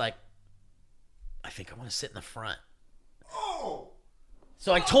 So I was like, I think I want to sit in the front. Oh!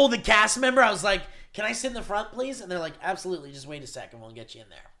 So I told the cast member, I was like, can I sit in the front, please? And they're like, absolutely, just wait a second, we'll get you in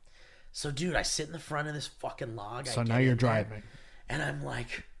there. So, dude, I sit in the front of this fucking log. So now you're driving. And I'm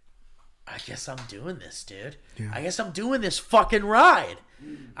like, I guess I'm doing this, dude. Yeah. I guess I'm doing this fucking ride.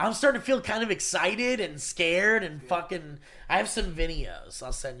 I'm starting to feel kind of excited and scared and fucking. I have some videos.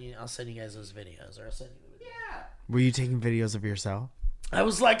 I'll send you guys those videos, or I'll send you. Yeah. Were you taking videos of yourself? I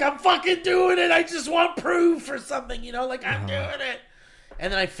was like, I'm fucking doing it. I just want proof or something, you know, like I'm doing it.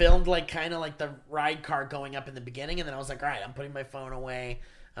 And then I filmed like kind of like the ride car going up in the beginning, and then I was like, all right, I'm putting my phone away.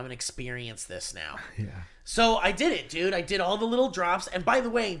 I'm gonna experience this now. Yeah. So I did it, dude. I did all the little drops. And by the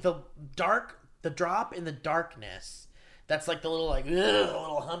way, the drop in the darkness, that's like the little like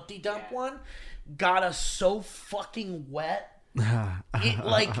little Humpty Dump one, got us so fucking wet. We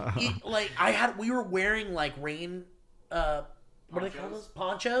were wearing like rain, what do they call those?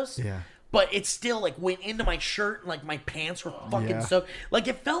 Ponchos. Yeah. But it still like went into my shirt and like my pants were fucking soaked. Like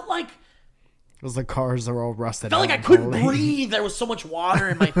it felt like The cars are all rusted. Felt like I couldn't breathe. There was so much water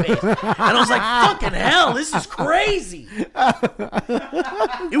in my face. And I was like, fucking hell, this is crazy.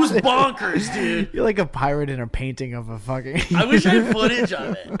 It was bonkers, dude. You're like a pirate in a painting of a fucking... I wish I had footage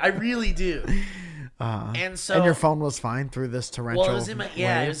of it. I really do. And so... And your phone was fine through this torrential... Well, it was in my...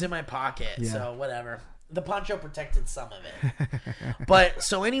 Yeah, wave? it was in my pocket, Yeah. so whatever. The poncho protected some of it. But,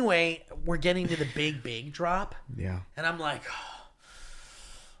 so anyway, we're getting to the big drop. Yeah. And I'm like...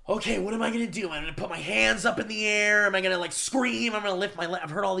 okay, what am I going to do? Am I going to put my hands up in the air? Am I going to, like, scream? I'm going to lift my... I've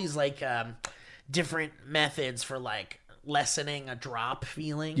heard all these, like, different methods for, like, lessening a drop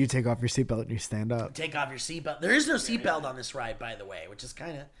feeling. You take off your seatbelt and you stand up. Take off your seatbelt. There is no seatbelt on this ride, by the way, which is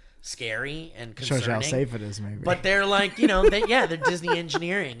kind of scary and concerning. Shows you how safe it is, maybe. But they're like, you know, they're Disney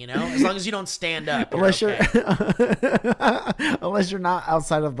engineering, you know? As long as you don't stand up, Unless okay. Unless you're not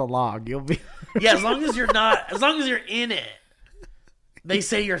outside of the log, you'll be... Yeah, as long as you're in it. They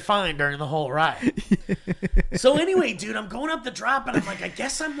say you're fine during the whole ride. So anyway, dude, I'm going up the drop and I'm like, I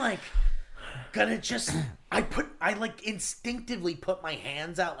guess I'm like gonna just I like instinctively put my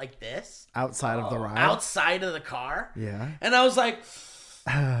hands out like this. Outside of the ride? Outside of the car. Yeah. And I was like,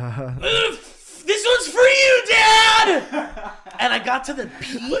 this one's for you, Dad! And I got to the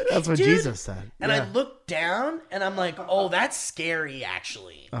peak. That's what dude, Jesus said. And Yeah. I looked down and I'm like, oh, that's scary,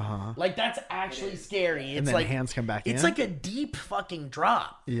 actually. Uh-huh. Like, that's actually scary. It's And then like hands come back in? It's like a deep fucking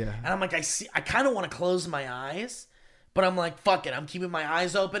drop. Yeah. And I'm like, I kind of want to close my eyes, but I'm like, fuck it. I'm keeping my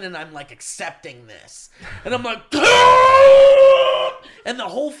eyes open and I'm like accepting this. And I'm like, and the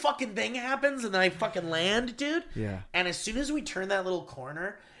whole fucking thing happens and then I fucking land, dude. Yeah. And as soon as we turn that little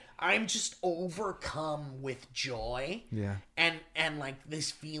corner, I'm just overcome with joy. Yeah. And like this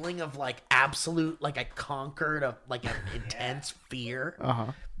feeling of like absolute, like I conquered an intense fear.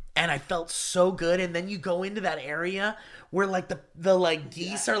 Uh-huh. And I felt so good. And then you go into that area where like the like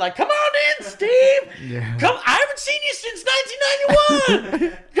geese are like, come on in, Steve. Yeah. Come, I haven't seen you since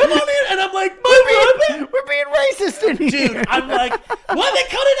 1991. Come on in. And I'm like, We're being racist in here. dude, I'm like, well, they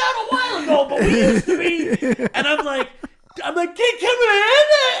cut it out a while ago, but we used to be. And I'm like, hey, come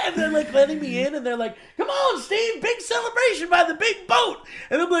in. And they're like letting me in. And they're like, come on, Steve, big celebration by the big boat.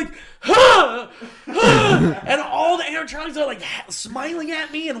 And I'm like, and all the animatronics are like smiling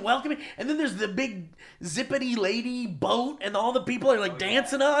at me and welcoming. And then there's the big zippity lady boat. And all the people are like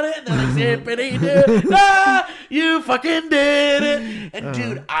dancing on it. And they're like, zippity doo. Ah, you fucking did it. And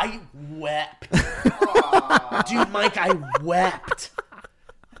dude, I wept. Dude, Mike, I wept.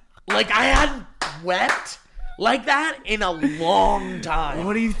 Like I hadn't wept like that in a long time.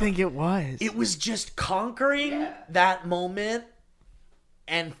 What do you think it was? It was just conquering that moment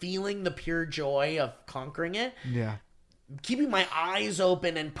and feeling the pure joy of conquering it. Yeah. Keeping my eyes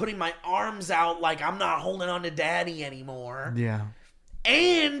open and putting my arms out like I'm not holding on to Daddy anymore. Yeah.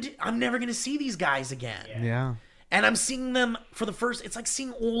 And I'm never going to see these guys again. Yeah. And I'm seeing them for the first... It's like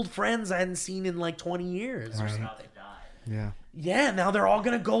seeing old friends I hadn't seen in like 20 years or Right. something. Yeah. Yeah, now they're all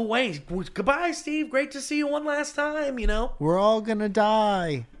going to go away. Goodbye, Steve. Great to see you one last time, you know? We're all gonna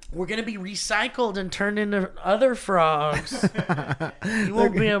die. We're going to be recycled and turned into other frogs. You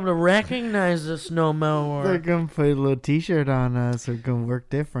won't be able to recognize us no more. They're gonna put a little t-shirt on us. We're gonna work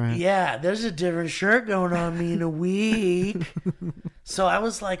different. Yeah, there's a different shirt going on me in a week. So I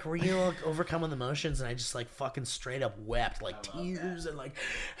was like real overcome with emotions and I just like fucking straight up wept like tears and like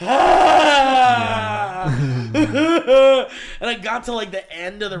ah! And I got to like the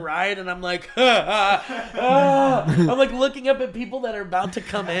end of the ride and I'm like I'm like looking up at people that are about to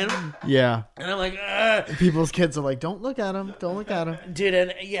come in Yeah. and I'm like ah. People's kids are like, don't look at him. Don't look at him. Dude,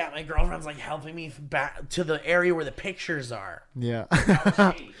 and yeah, my girlfriend's like helping me back to the area where the pictures are. Yeah.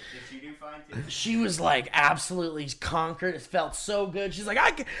 Did she do fine too? She was like absolutely conquered. It felt so good. She's like,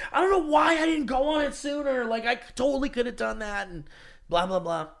 I don't know why I didn't go on it sooner. Like, I totally could have done that and blah, blah,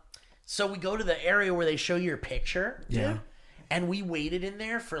 blah. So we go to the area where they show your picture, dude. Yeah. And we waited in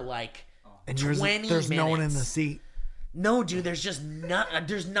there for like And 20 there's no one in the minutes. seat. No, dude, there's just not.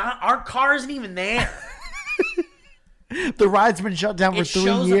 There's not. Our car isn't even there. The ride's been shut down for It 3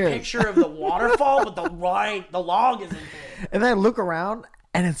 shows years. a picture of the waterfall, but the log isn't there. And then I look around,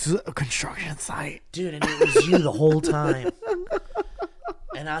 and it's a construction site. Dude, and it was you the whole time.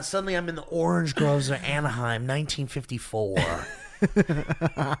 And suddenly I'm in the orange groves of Anaheim, 1954.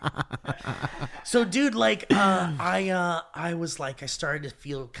 So, dude, like, I was like, I started to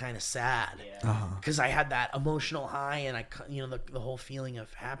feel kind of sad because I had that emotional high, and the whole feeling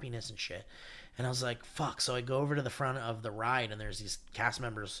of happiness and shit. And I was like, fuck. So I go over to the front of the ride, and there's these cast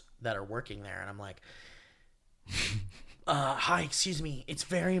members that are working there, and I'm like, hi, excuse me. It's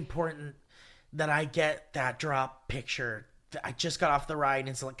very important that I get that drop picture. I just got off the ride, and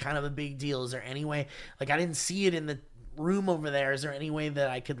it's like kind of a big deal. Is there any way, like, I didn't see it in the room over there. Is there any way that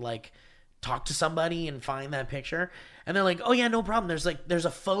I could, like, talk to somebody and find that picture? And they're like, oh yeah, no problem. There's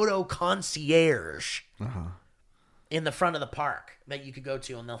a photo concierge in the front of the park that you could go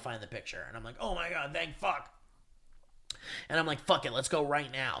to, and they'll find the picture. And I'm like, oh my God, thank fuck. And I'm like, fuck it, let's go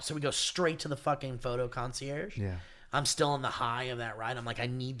right now. So we go straight to the fucking photo concierge. Yeah. I'm still on the high of that ride. I'm like, I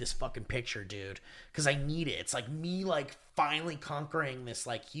need this fucking picture, dude. Because I need it. It's like me, like, finally conquering this,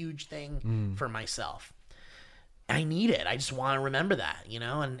 like, huge thing for myself. I need it. I just want to remember that, you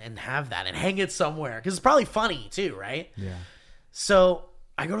know, and have that and hang it somewhere. Because it's probably funny, too, right? Yeah. So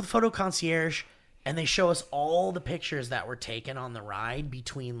I go to the photo concierge, and they show us all the pictures that were taken on the ride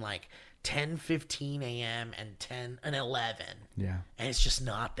between, like, 10:15 a.m. and 11. Yeah. And it's just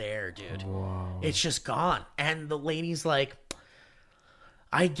not there, dude. Whoa. It's just gone. And the lady's like,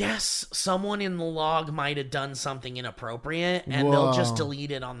 I guess someone in the log might have done something inappropriate, and they'll just delete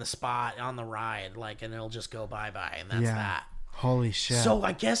it on the spot, on the ride, like, and it'll just go bye-bye, and that's that. Holy shit. So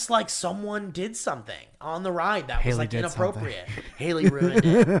I guess, like, someone did something on the ride that was, Haley like, did inappropriate. Haley ruined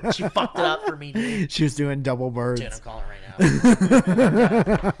it. She fucked it up for me, dude. She was doing double birds. Dude, I'm calling her right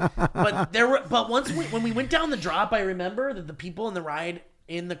now. But when we went down the drop, I remember that the people in the ride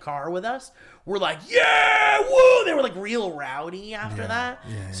in the car with us were like, yeah, woo! They were like real rowdy after that.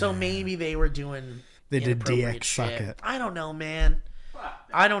 So maybe they were doing They did inappropriate DX suck shit. it. I don't know, man.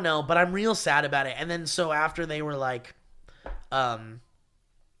 I don't know, but I'm real sad about it. And then so after they were like,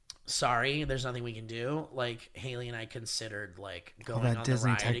 sorry, there's nothing we can do. Like, Haley and I considered, like, going All that on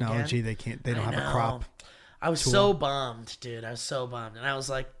Disney the ride technology, again. they don't have a crop. I was so bummed, dude. I was so bummed. And I was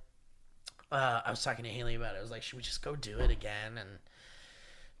like, I was talking to Haley about it. I was like, should we just go do it again and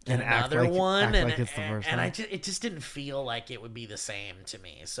get act another like- one? act like it's the first time. It just didn't feel like it would be the same to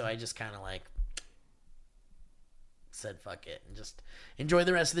me. So I just kind of like said, fuck it, and just enjoy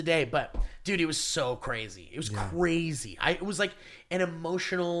the rest of the day. But dude, it was so crazy. It was crazy. It was like an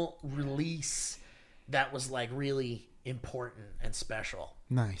emotional release that was like really important and special.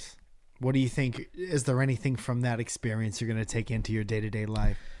 Nice. What do you think? Is there anything from that experience you're going to take into your day-to-day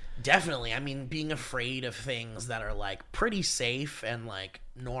life? Definitely. I mean, being afraid of things that are like pretty safe and like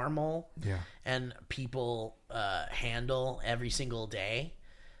normal and people handle every single day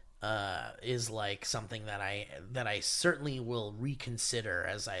is like something that I certainly will reconsider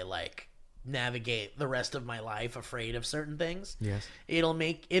as I like navigate the rest of my life afraid of certain things. Yes.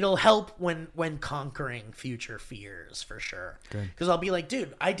 It'll help when conquering future fears, for sure. Good. Because I'll be like,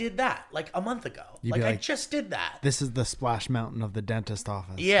 dude, I did that like a month ago. You'd be I like, just did that. This is the Splash Mountain of the dentist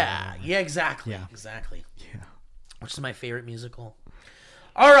office. Yeah, exactly. Yeah. Exactly. Yeah. Which is my favorite musical.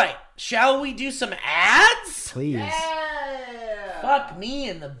 All right, shall we do some ads? Please. Fuck me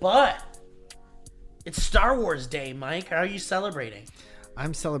in the butt. It's Star Wars Day, Mike. How are you celebrating?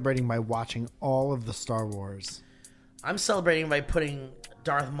 I'm celebrating by watching all of the Star Wars. I'm celebrating by putting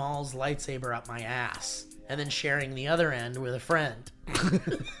Darth Maul's lightsaber up my ass and then sharing the other end with a friend.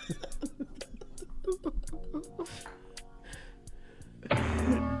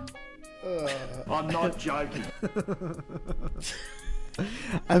 I'm not joking.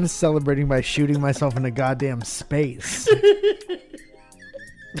 I'm celebrating by shooting myself into goddamn space.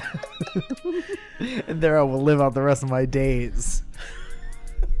 And there I will live out the rest of my days.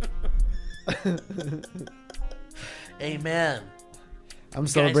 Amen. I'm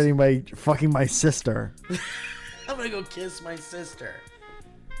celebrating by fucking my sister. I'm gonna go kiss my sister.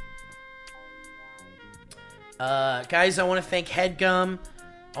 Guys, I want to thank HeadGum.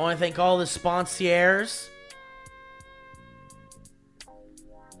 I want to thank all the sponsors.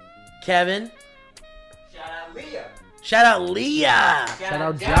 Kevin. Shout out Leah. Shout out Leah. Shout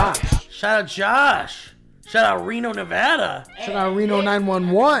out Josh. Shout out Josh. Shout out Reno, Nevada. Shout out Reno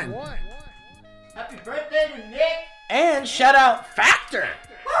 911. Happy birthday to Nick. And shout out Factor.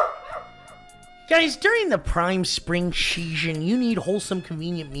 Guys, during the prime spring season, you need wholesome,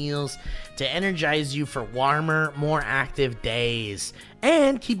 convenient meals to energize you for warmer, more active days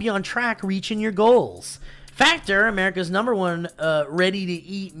and keep you on track reaching your goals. Factor, America's #1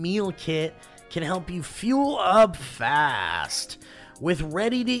 ready-to-eat meal kit, can help you fuel up fast with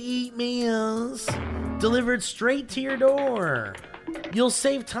ready-to-eat meals delivered straight to your door. You'll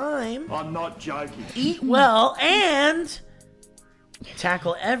save time, I'm not joking. eat well, and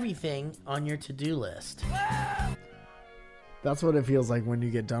tackle everything on your to-do list. That's what it feels like when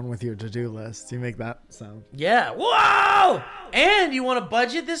you get done with your to-do list. You make that sound. Yeah. Whoa! And you want to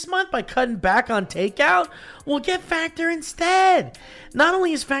budget this month by cutting back on takeout? Well, get Factor instead. Not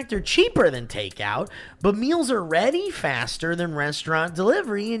only is Factor cheaper than takeout, but meals are ready faster than restaurant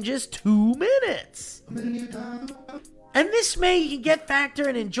delivery in just 2 minutes. And this May, you can get Factor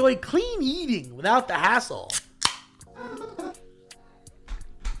and enjoy clean eating without the hassle.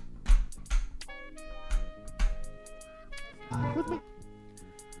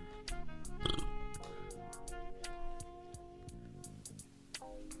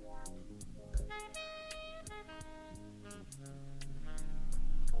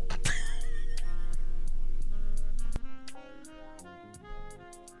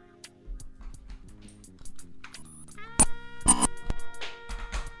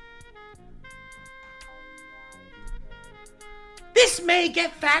 This May,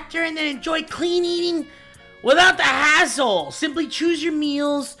 get Factor and then enjoy clean eating without the hassle. Simply choose your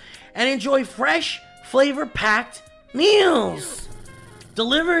meals and enjoy fresh, flavor-packed meals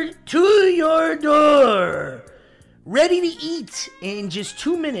delivered to your door. Ready to eat in just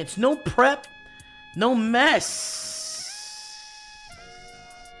 2 minutes. No prep, no mess.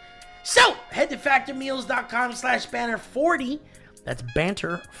 So, head to factormeals.com/banter40. That's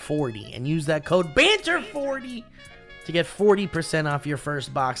banter40. And use that code banter40 to get 40% off your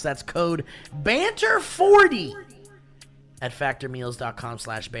first box. That's code banter40 at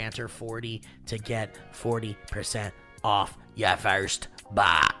factormeals.com/banter40 to get 40% off your first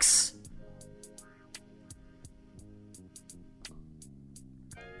box.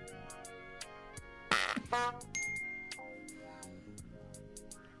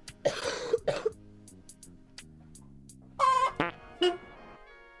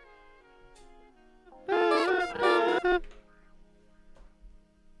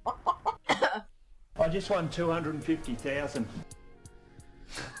 I just won 250,000.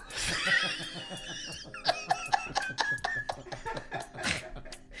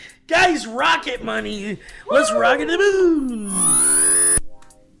 Guys, rocket money. Let's rocket to the moon.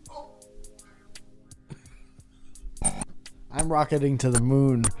 I'm rocketing to the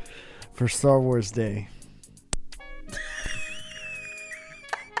moon for Star Wars Day.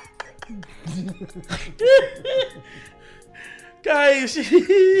 Guys.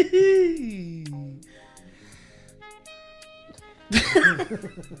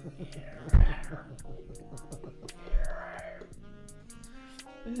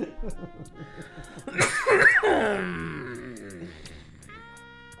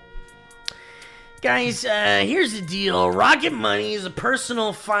 Guys, here's the deal. Rocket Money is a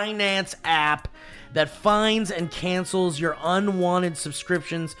personal finance app that finds and cancels your unwanted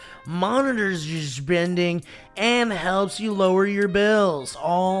subscriptions, monitors your spending, and helps you lower your bills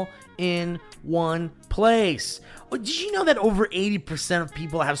all in one place. Oh, did you know that over 80% of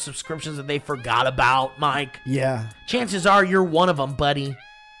people have subscriptions that they forgot about, Mike? Yeah, Chances are you're one of them, buddy.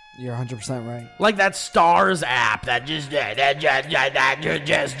 you're 100% right. Like that Stars app that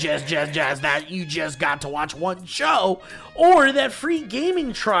you just got to watch one show, or that free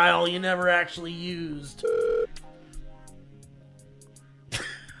gaming trial you never actually used.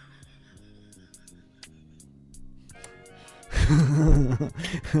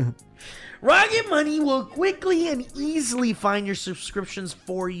 Rocket Money will quickly and easily find your subscriptions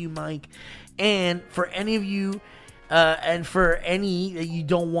for you, Mike. And for any of you, and for any that you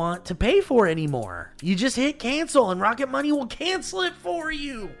don't want to pay for anymore, you just hit cancel and Rocket Money will cancel it for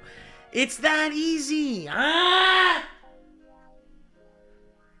you. It's that easy. And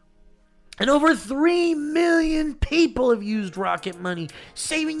over 3 million people have used Rocket Money,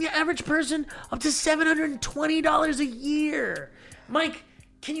 saving the average person up to $720 a year. Mike,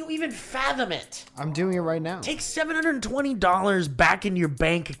 can you even fathom it? I'm doing it right now. Take $720 back in your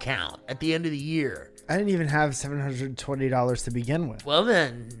bank account at the end of the year. I didn't even have $720 to begin with. Well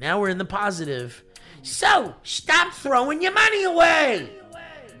then, now we're in the positive. So, stop throwing your money away!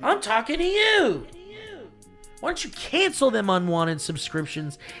 I'm talking to you! Why don't you cancel them unwanted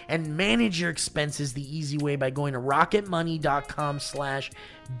subscriptions and manage your expenses the easy way by going to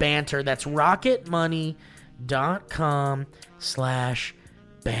rocketmoney.com/banter. That's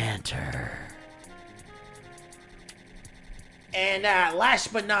rocketmoney.com/banter. And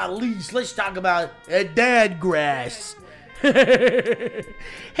last but not least, let's talk about Dadgrass.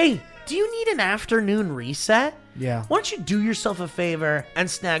 Hey, do you need an afternoon reset? Yeah. Why don't you do yourself a favor and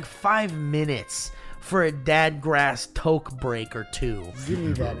snag 5 minutes for a Dadgrass toke break or two? Give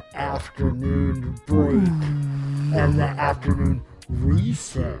me that afternoon break and the afternoon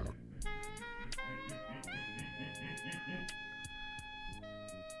reset.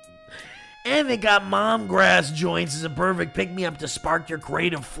 And they got Mom Grass joints as a perfect pick-me-up to spark your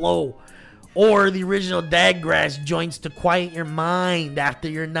creative flow. Or the original Dadgrass joints to quiet your mind after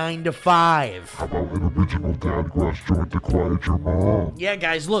your 9 to 5. How about an original Dadgrass joint to quiet your mom? Yeah,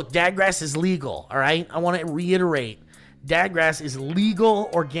 guys, look, Dadgrass is legal, all right? I want to reiterate. Dadgrass is legal,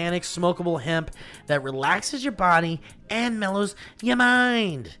 organic, smokable hemp that relaxes your body and mellows your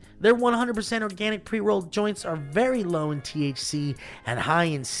mind. Their 100% organic pre-rolled joints are very low in THC and high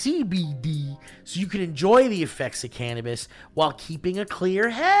in CBD, so you can enjoy the effects of cannabis while keeping a clear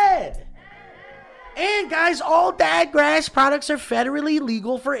head. And guys, all Dadgrass products are federally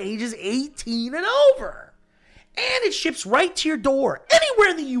legal for ages 18 and over. And it ships right to your door,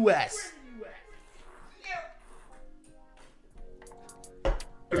 anywhere in the U.S.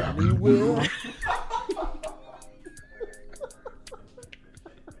 Anywhere.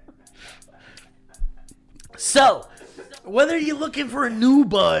 So, whether you're looking for a new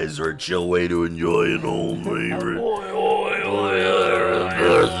buzz or a chill way to enjoy an old favorite,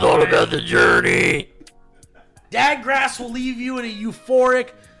 it's all about the journey. Dadgrass will leave you in a euphoric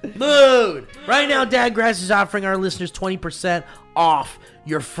mood. Right now, Dadgrass is offering our listeners 20% off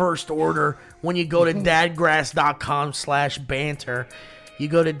your first order when you go to dadgrass.com/banter. You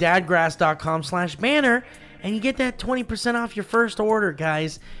go to dadgrass.com/banter and you get that 20% off your first order,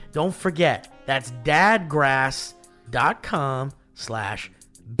 guys. Don't forget, that's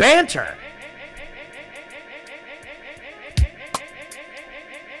dadgrass.com/banter.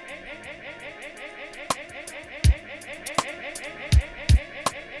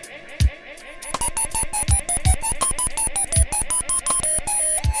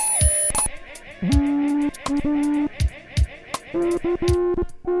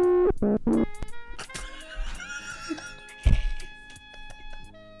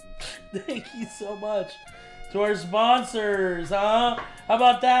 Thank you so much to our sponsors, huh? How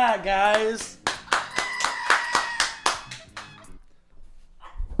about that, guys?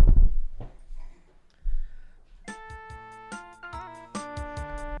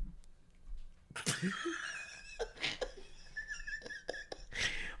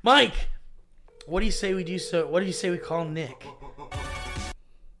 Mike, what do you say we do? So, what do you say we call Nick?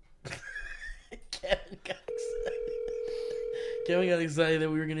 Kevin got excited that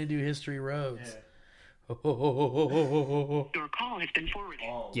we were going to do History Roads. Your call has been forwarded.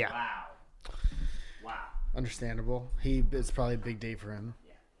 Oh, Yeah. Wow. Wow. Understandable. It's probably a big day for him.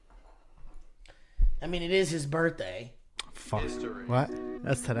 I mean, it is his birthday. Fuck. History. What?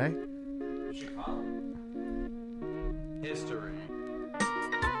 That's today? You should call him. History.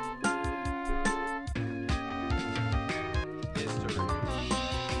 History.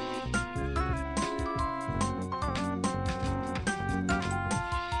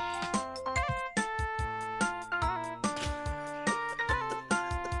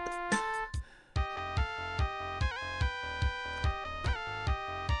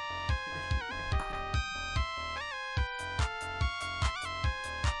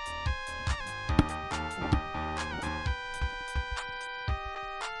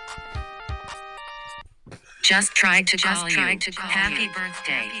 Just tried to call you. Happy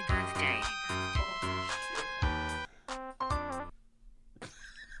birthday. Happy birthday.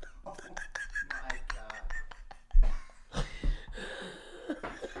 My God.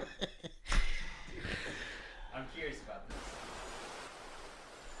 I'm curious about this.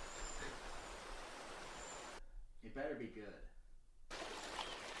 It better be good.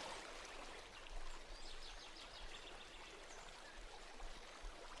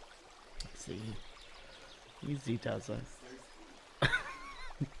 See. Easy does us.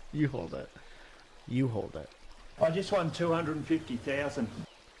 You hold it. You hold it. I just won 250,000.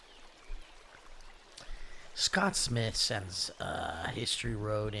 Scott Smith sends History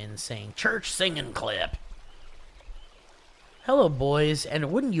Road in saying, church singing clip. Hello, boys,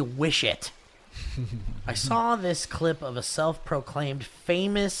 and wouldn't you wish it? I saw this clip of a self-proclaimed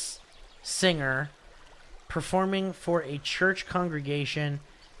famous singer performing for a church congregation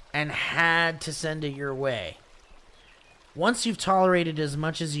and had to send it your way. Once you've tolerated as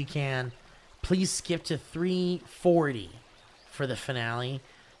much as you can, please skip to 3:40 for the finale.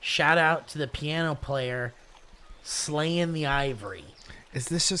 Shout out to the piano player slaying the ivory. Is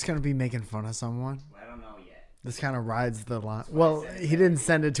this just going to be making fun of someone? I don't know yet. This kind of rides the line. Well, he didn't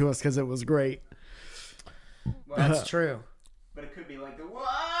send it to us because it was great. That's true. But it could be like the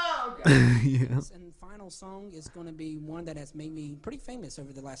whoa. Yeah. And final song is going to be one that has made me pretty famous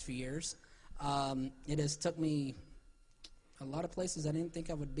over the last few years. It has took me a lot of places I didn't think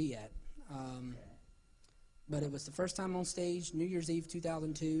I would be at. But it was the first time on stage, New Year's Eve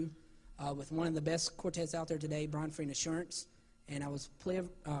 2002, with one of the best quartets out there today, Brian Free and Assurance. And I was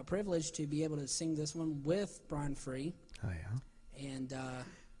privileged to be able to sing this one with Brian Free. Oh, yeah. And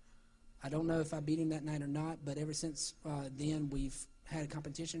I don't know if I beat him that night or not, but ever since then we've had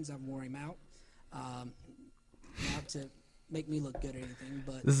competitions. I've wore him out. Not to make me look good or anything,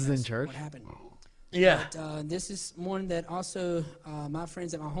 but this is in that's church? what happened. Yeah. But, this is one that also my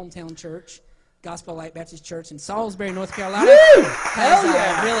friends at my hometown church, Gospel Light Baptist Church in Salisbury, North Carolina, has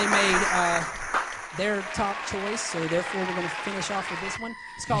really made their top choice. So therefore, we're going to finish off with this one.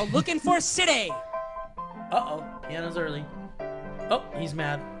 It's called "Looking for a City." Uh-oh. Piano's early. Oh, he's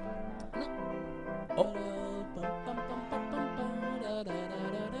mad. Oh.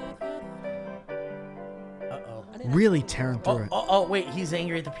 Uh-oh. Really tearing through it. Oh, wait. He's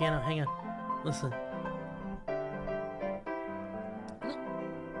angry at the piano. Hang on. Listen.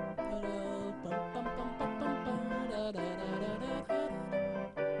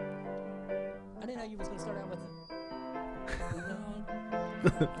 I didn't know you was going to start out with The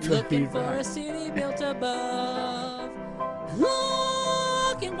looking for feedback. a city built above.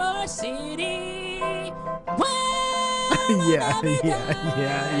 Looking for a city where yeah.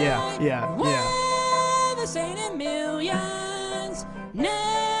 where the saint and millions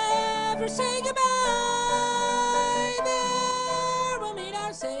never say goodbye. There we'll meet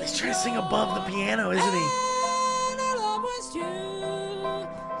our Savior. He's trying to sing above the piano, isn't he? And our love was to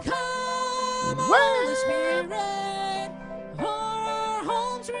come Holy Spirit, for our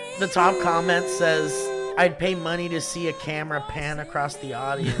homes The top comment says, I'd pay money to see a camera pan across the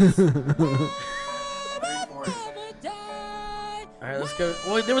audience. Alright, let's go.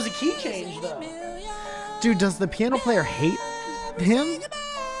 Well, there was a key change, though. Dude, does the piano player hate him?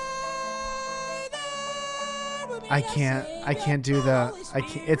 I can't do the.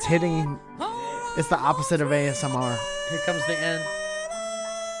 It's hitting. It's the opposite of ASMR. Here comes the end.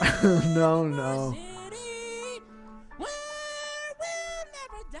 No.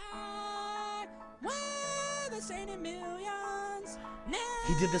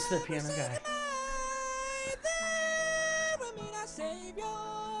 He did this to the piano guy.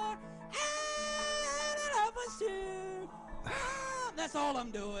 That's all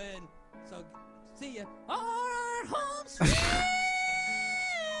I'm doing. So, see ya. Our home sweet.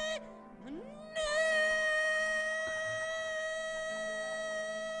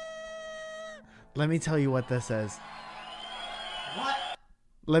 Let me tell you what this is. What?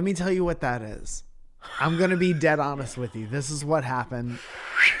 Let me tell you what that is. I'm gonna be dead honest with you. This is what happened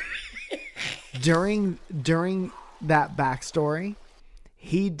during that backstory.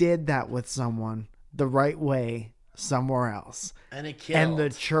 He did that with someone the right way somewhere else, And it killed. and the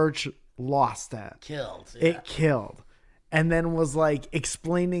church lost it. Killed. Yeah. It killed, and then was like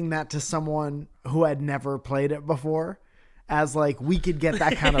explaining that to someone who had never played it before, as like we could get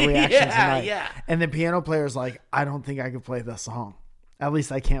that kind of reaction tonight. Yeah. And the piano player's like, I don't think I could play this song. At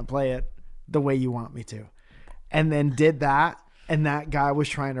least I can't play it the way you want me to. And then did that. And that guy was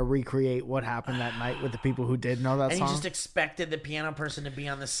trying to recreate what happened that night with the people who did know that And song. he just expected the piano person to be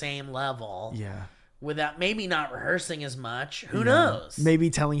on the same level. Yeah. Without maybe not rehearsing as much. Who knows? Maybe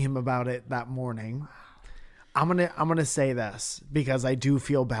telling him about it that morning. I'm gonna say this because I do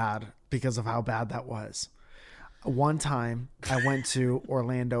feel bad because of how bad that was. One time I went to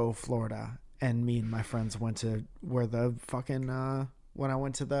Orlando, Florida, and me and my friends went to where the fucking when I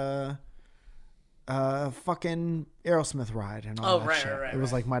went to the fucking Aerosmith ride and all that right, shit. right, It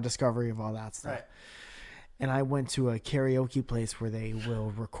was right. like my discovery of all that stuff. Right. And I went to a karaoke place where they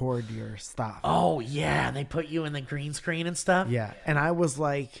will record your stuff. Oh, yeah. They put you in the green screen and stuff? Yeah. And I was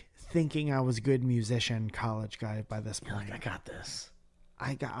like thinking I was a good musician, college guy by this You're point. like, I got this.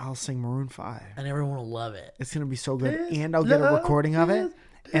 I'll sing Maroon 5. And everyone will love it. It's going to be so good. And I'll get a recording of it.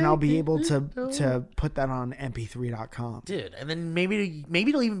 And I'll be able to put that on mp3.com. Dude, and then maybe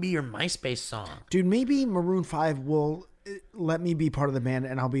it'll even be your MySpace song. Dude, maybe Maroon 5 will let me be part of the band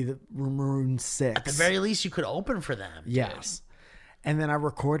and I'll be the Maroon 6. At the very least, you could open for them. Dude. Yes. And then I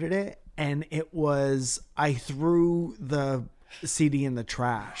recorded it and I threw the CD in the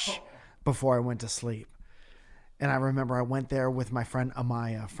trash before I went to sleep. And I remember I went there with my friend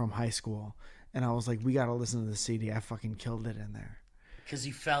Amaya from high school and I was like, we got to listen to the CD. I fucking killed it in there. Because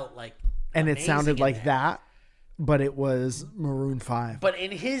you felt like And it amazing sounded in like there. that. but it was Maroon 5. But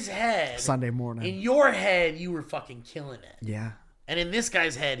in his head, Sunday morning. in your head, you were fucking killing it. Yeah. And in this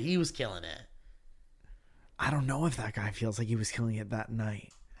guy's head, he was killing it. I don't know if that guy feels like he was killing it that night.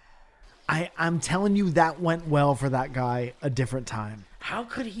 I'm telling you, that went well for that guy a different time. How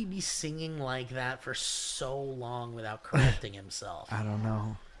could he be singing like that for so long without correcting himself? I don't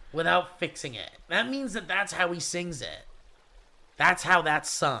know. Without fixing it. That means that that's how he sings it. That's how that's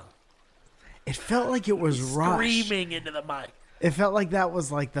sung. It felt like it was rushed. Screaming into the mic. It felt like that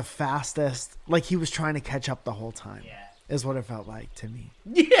was like the fastest, like he was trying to catch up the whole time. Yeah. Is what it felt like to me.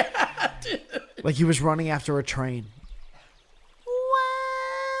 Yeah, dude. Like he was running after a train.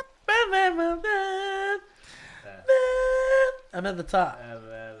 I'm at the top.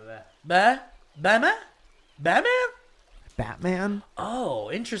 Batman? Batman?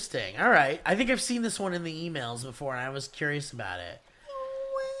 Oh, interesting. All right. I think I've seen this one in the emails before, and I was curious about it.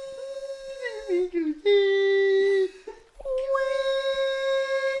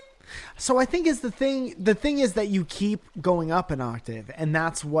 So I think the thing is that you keep going up an octave, and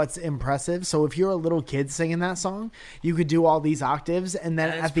that's what's impressive. So if you're a little kid singing that song, you could do all these octaves, and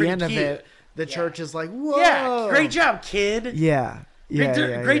then And at the end of it, the church is like, "Whoa, Yeah, great job, kid." Yeah,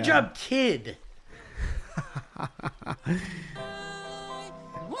 yeah, great job, kid.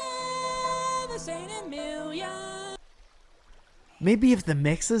 Maybe if the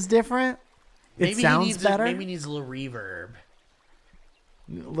mix is different, it sounds better. Maybe he needs a little reverb.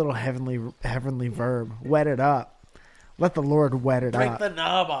 A little heavenly verb. Wet it up. Let the Lord wet it Break up. the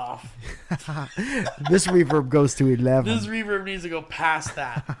knob off. This reverb goes to 11. This reverb needs to go past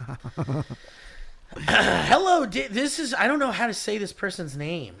that. Hello, this is, I don't know how to say this person's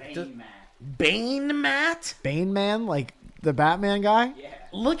name. Bane Matt? Bane Man, like the Batman guy? Yeah.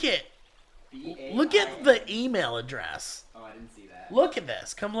 Look at the email address. Oh, I didn't see that. Look at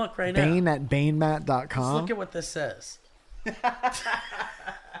this. Come look right now. Bane at Just banemat.com. look at what this says.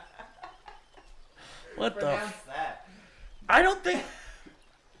 What the? Pronounce that. I don't think.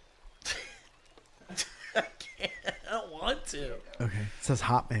 I can't. I don't want to. Okay. It says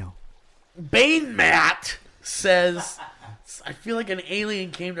Hotmail. Bane Matt says, I feel like an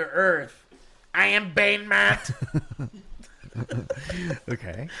alien came to Earth. I am Bane Matt.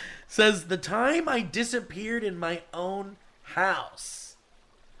 Okay. Says, the time I disappeared in my own house.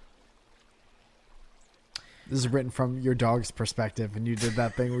 This is written from your dog's perspective, and you did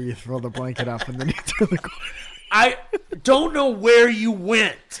that thing where you throw the blanket up and then you throw the corner. I don't know where you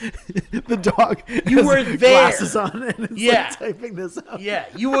went. The dog You has were there. glasses on and is Yeah. like typing this up. Yeah,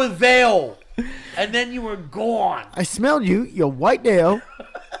 you were there. And then you were gone. I smelled you. You're white there.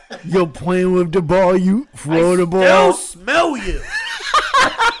 You're playing with the ball. You throw the Still ball. smell you.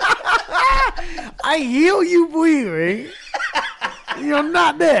 I hear you breathing. You're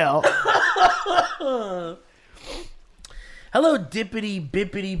not there. Hello, dippity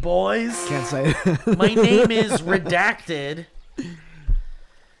bippity boys. Can't say it. My name is Redacted.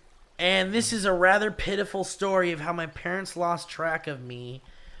 And this is a rather pitiful story of how my parents lost track of me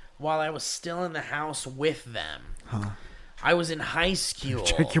while I was still in the house with them. Huh. I was in high school.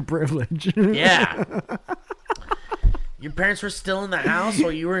 Check your privilege. Yeah. Your parents were still in the house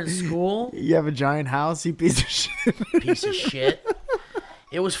while you were in school? You have a giant house, you piece of shit. Piece of shit.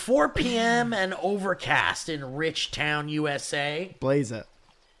 It was 4 p.m. and overcast in Richtown, USA. Blaze it.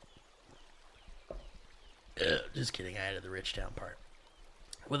 Just kidding, I added the Richtown part.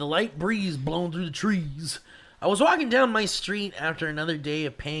 With a light breeze blowing through the trees, I was walking down my street after another day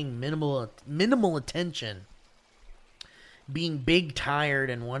of paying minimal attention, being big tired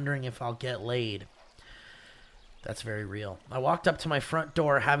and wondering if I'll get laid. That's very real. I walked up to my front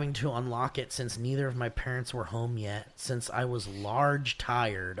door, having to unlock it since neither of my parents were home yet. Since I was large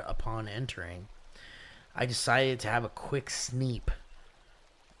tired upon entering, I decided to have a quick sneak.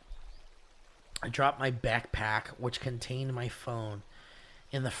 I dropped my backpack, which contained my phone,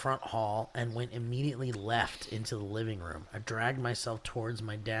 in the front hall and went immediately left into the living room. I dragged myself towards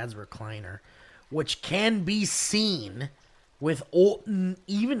my dad's recliner, which can be seen with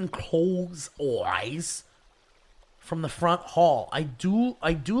even closed eyes from the front hall. I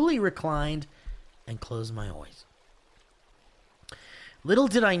duly reclined and closed my eyes. Little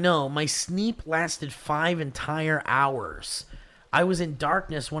did I know, my sleep lasted 5 entire hours. I was in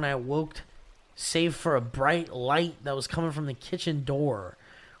darkness when I awoke, save for a bright light that was coming from the kitchen door,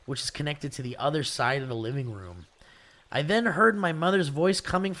 which is connected to the other side of the living room. I then heard my mother's voice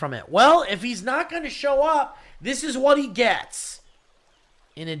coming from it. Well, if he's not going to show up, this is what he gets.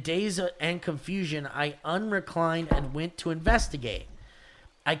 In a daze and confusion, I unreclined and went to investigate.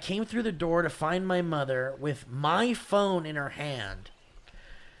 I came through the door to find my mother with my phone in her hand.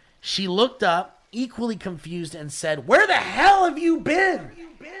 She looked up equally confused and said, "Where the hell have you been?"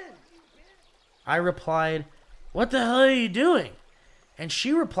 I replied, "What the hell are you doing?" And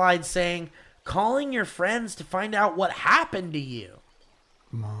she replied saying, "Calling your friends to find out what happened to you."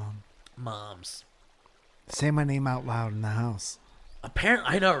 Moms. Say my name out loud in the house.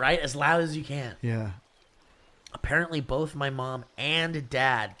 Apparently, I know, right? As loud as you can. Yeah. Apparently, both my mom and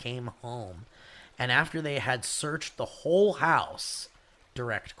dad came home, and after they had searched the whole house,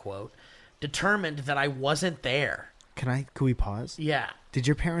 direct quote, determined that I wasn't there. Can we pause? Yeah. Did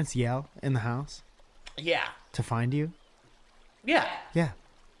your parents yell in the house Yeah. to find you? Yeah. Yeah.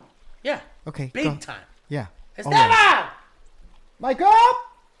 Yeah. Okay. Big go. time. Yeah. Esteban! Mike up!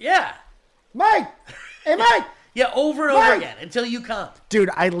 Yeah. Mike! Hey, Mike! Yeah, over and over Mike! again until you come. Dude,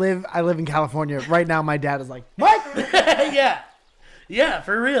 I live in California. Right now, my dad is like, Mike! Yeah. Yeah,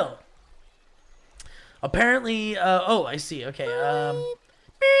 for real. Apparently, I see. Okay.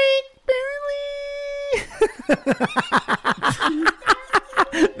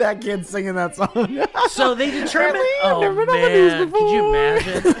 That kid singing that song. So they determined. Oh man, could you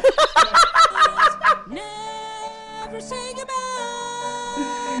imagine? Never say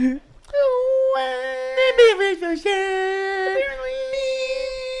goodbye.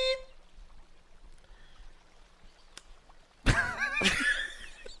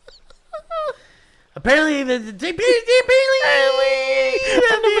 Apparently,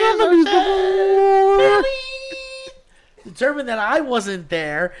 determined that I wasn't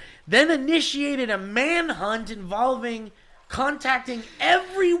there, then initiated a manhunt involving contacting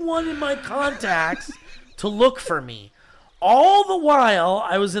everyone in my contacts to look for me. All the while,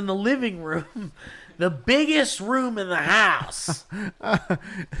 I was in the living room, the biggest room in the house.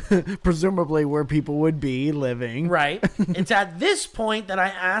 Presumably where people would be living. Right. It's at this point that I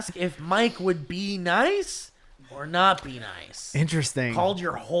asked if Mike would be nice or not be nice. Interesting. Called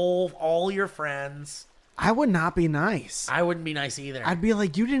all your friends. I would not be nice. I wouldn't be nice either. I'd be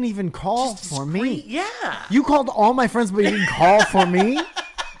like, you didn't even call for me. Yeah. You called all my friends, but you didn't call for me?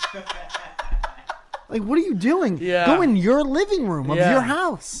 Like, what are you doing? Yeah. Go in your living room of Yeah. your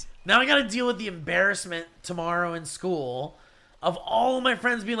house. Now I got to deal with the embarrassment tomorrow in school of all of my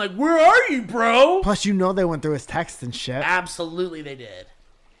friends being like, "Where are you, bro?" Plus, you know they went through his text and shit. Absolutely they did.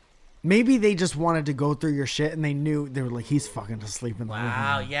 Maybe they just wanted to go through your shit and they knew, they were like, he's fucking asleep in the living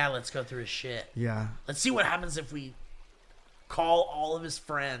Wow, room. yeah, let's go through his shit. Yeah. Let's see what happens if we call all of his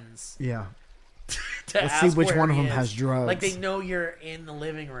friends. Yeah. To Let's see ask which where one of he them is. has drugs. Like they know you're in the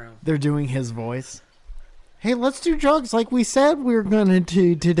living room. They're doing his voice. Hey, let's do drugs like we said we were going to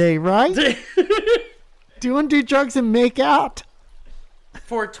do today, right? Do you want to do drugs and make out?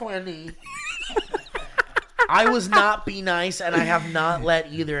 420. I was not be nice, and I have not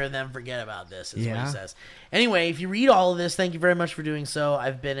let either of them forget about this, is what Yeah. he says. Anyway, if you read all of this, thank you very much for doing so.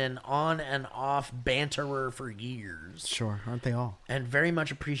 I've been an on and off banterer for years. Sure, aren't they all? And very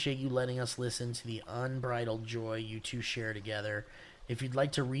much appreciate you letting us listen to the unbridled joy you two share together. If you'd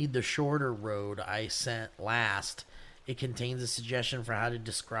like to read the shorter road I sent last, it contains a suggestion for how to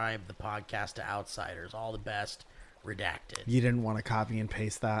describe the podcast to outsiders. All the best, redacted. You didn't want to copy and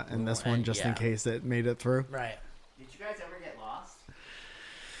paste that in this one just in yeah. case it made it through? Right. Did you guys ever get lost?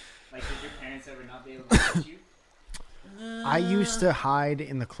 Like, did your parents ever not be able to catch you? I used to hide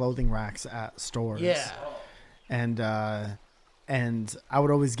in the clothing racks at stores. Yeah. And I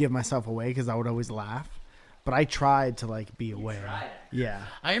would always give myself away because I would always laugh. But I tried to, like, be aware. Yeah.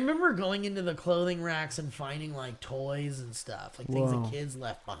 I remember going into the clothing racks and finding like toys and stuff, like things Whoa. that kids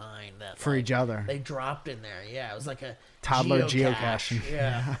left behind that For like, each other. They dropped in there. Yeah, it was like a Toddler geocache. geocaching.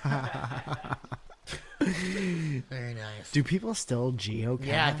 Yeah. Very nice. Do people still geocache?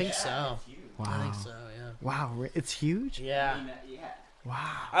 Yeah, I think so. Wow. I think so. Yeah. Wow, it's huge? Yeah.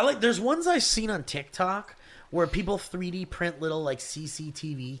 Wow. I like. There's ones I've seen on TikTok where people 3D print little like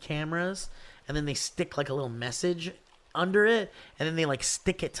CCTV cameras, and then they stick like a little message under it, and then they like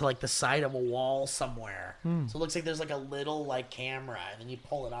stick it to like the side of a wall somewhere. So it looks like there's like a little like camera, and then you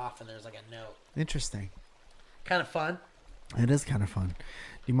pull it off, and there's like a note. Interesting. Kind of fun. It is kind of fun.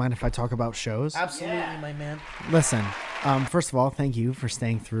 Do you mind if I talk about shows? Absolutely, my man. Listen, first of all, thank you for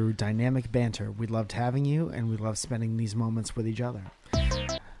staying through Dynamic Banter. We loved having you, and we love spending these moments with each other.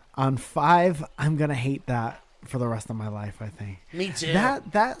 On 5, I'm going to hate that for the rest of my life, I think. Me too.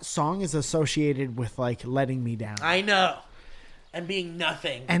 That song is associated with, like, letting me down. I know. And being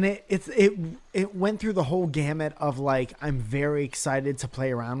nothing. And it went through the whole gamut of, like, I'm very excited to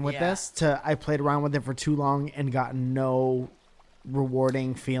play around with this, to I played around with it for too long and got no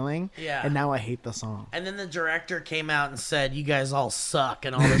rewarding feeling. Yeah. And now I hate the song. And then the director came out and said, "You guys all suck,"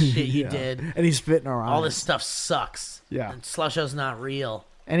 and all the shit you Yeah. did. And he's spitting our All eyes. this stuff sucks. Yeah. And Slusho's not real.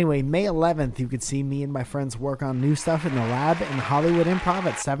 Anyway, May 11th, you could see me and my friends work on new stuff in the lab in Hollywood Improv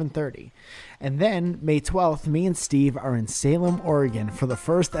at 7:30. And then, May 12th, me and Steve are in Salem, Oregon for the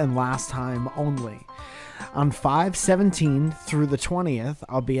first and last time only. On 5/17 through the 20th,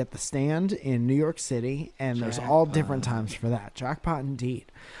 I'll be at the Stand in New York City, and there's all different times for that. Jackpot indeed.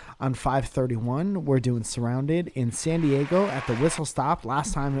 On 5/31, we're doing Surrounded in San Diego at the Whistle Stop.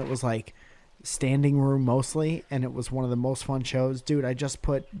 Last time it was like standing room mostly, and it was one of the most fun shows. Dude, I just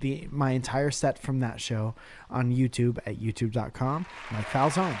put my entire set from that show on YouTube at youtube.com, like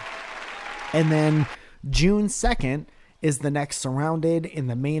Falzone. And then June 2nd is the next Surrounded in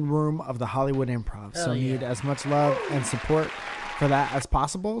the main room of the Hollywood Improv. So need as much love and support for that as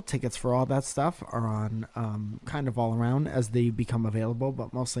possible. Tickets for all that stuff are on kind of all around as they become available,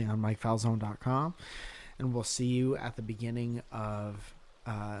 but mostly on MikeFalzone.com. And we'll see you at the beginning of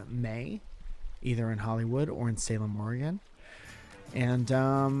May, either in Hollywood or in Salem, Oregon. And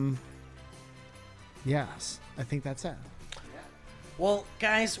yes, I think that's it. Well,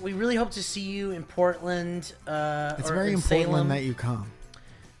 guys, we really hope to see you in Portland. It's or very in important Salem. that you come.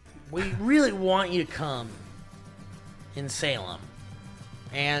 We really want you to come in Salem.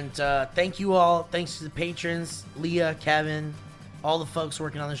 And thank you all. Thanks to the patrons, Leah, Kevin, all the folks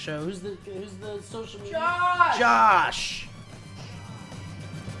working on the show. Who's the social media? Josh.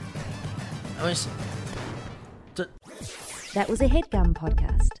 That was a HeadGum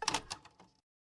podcast.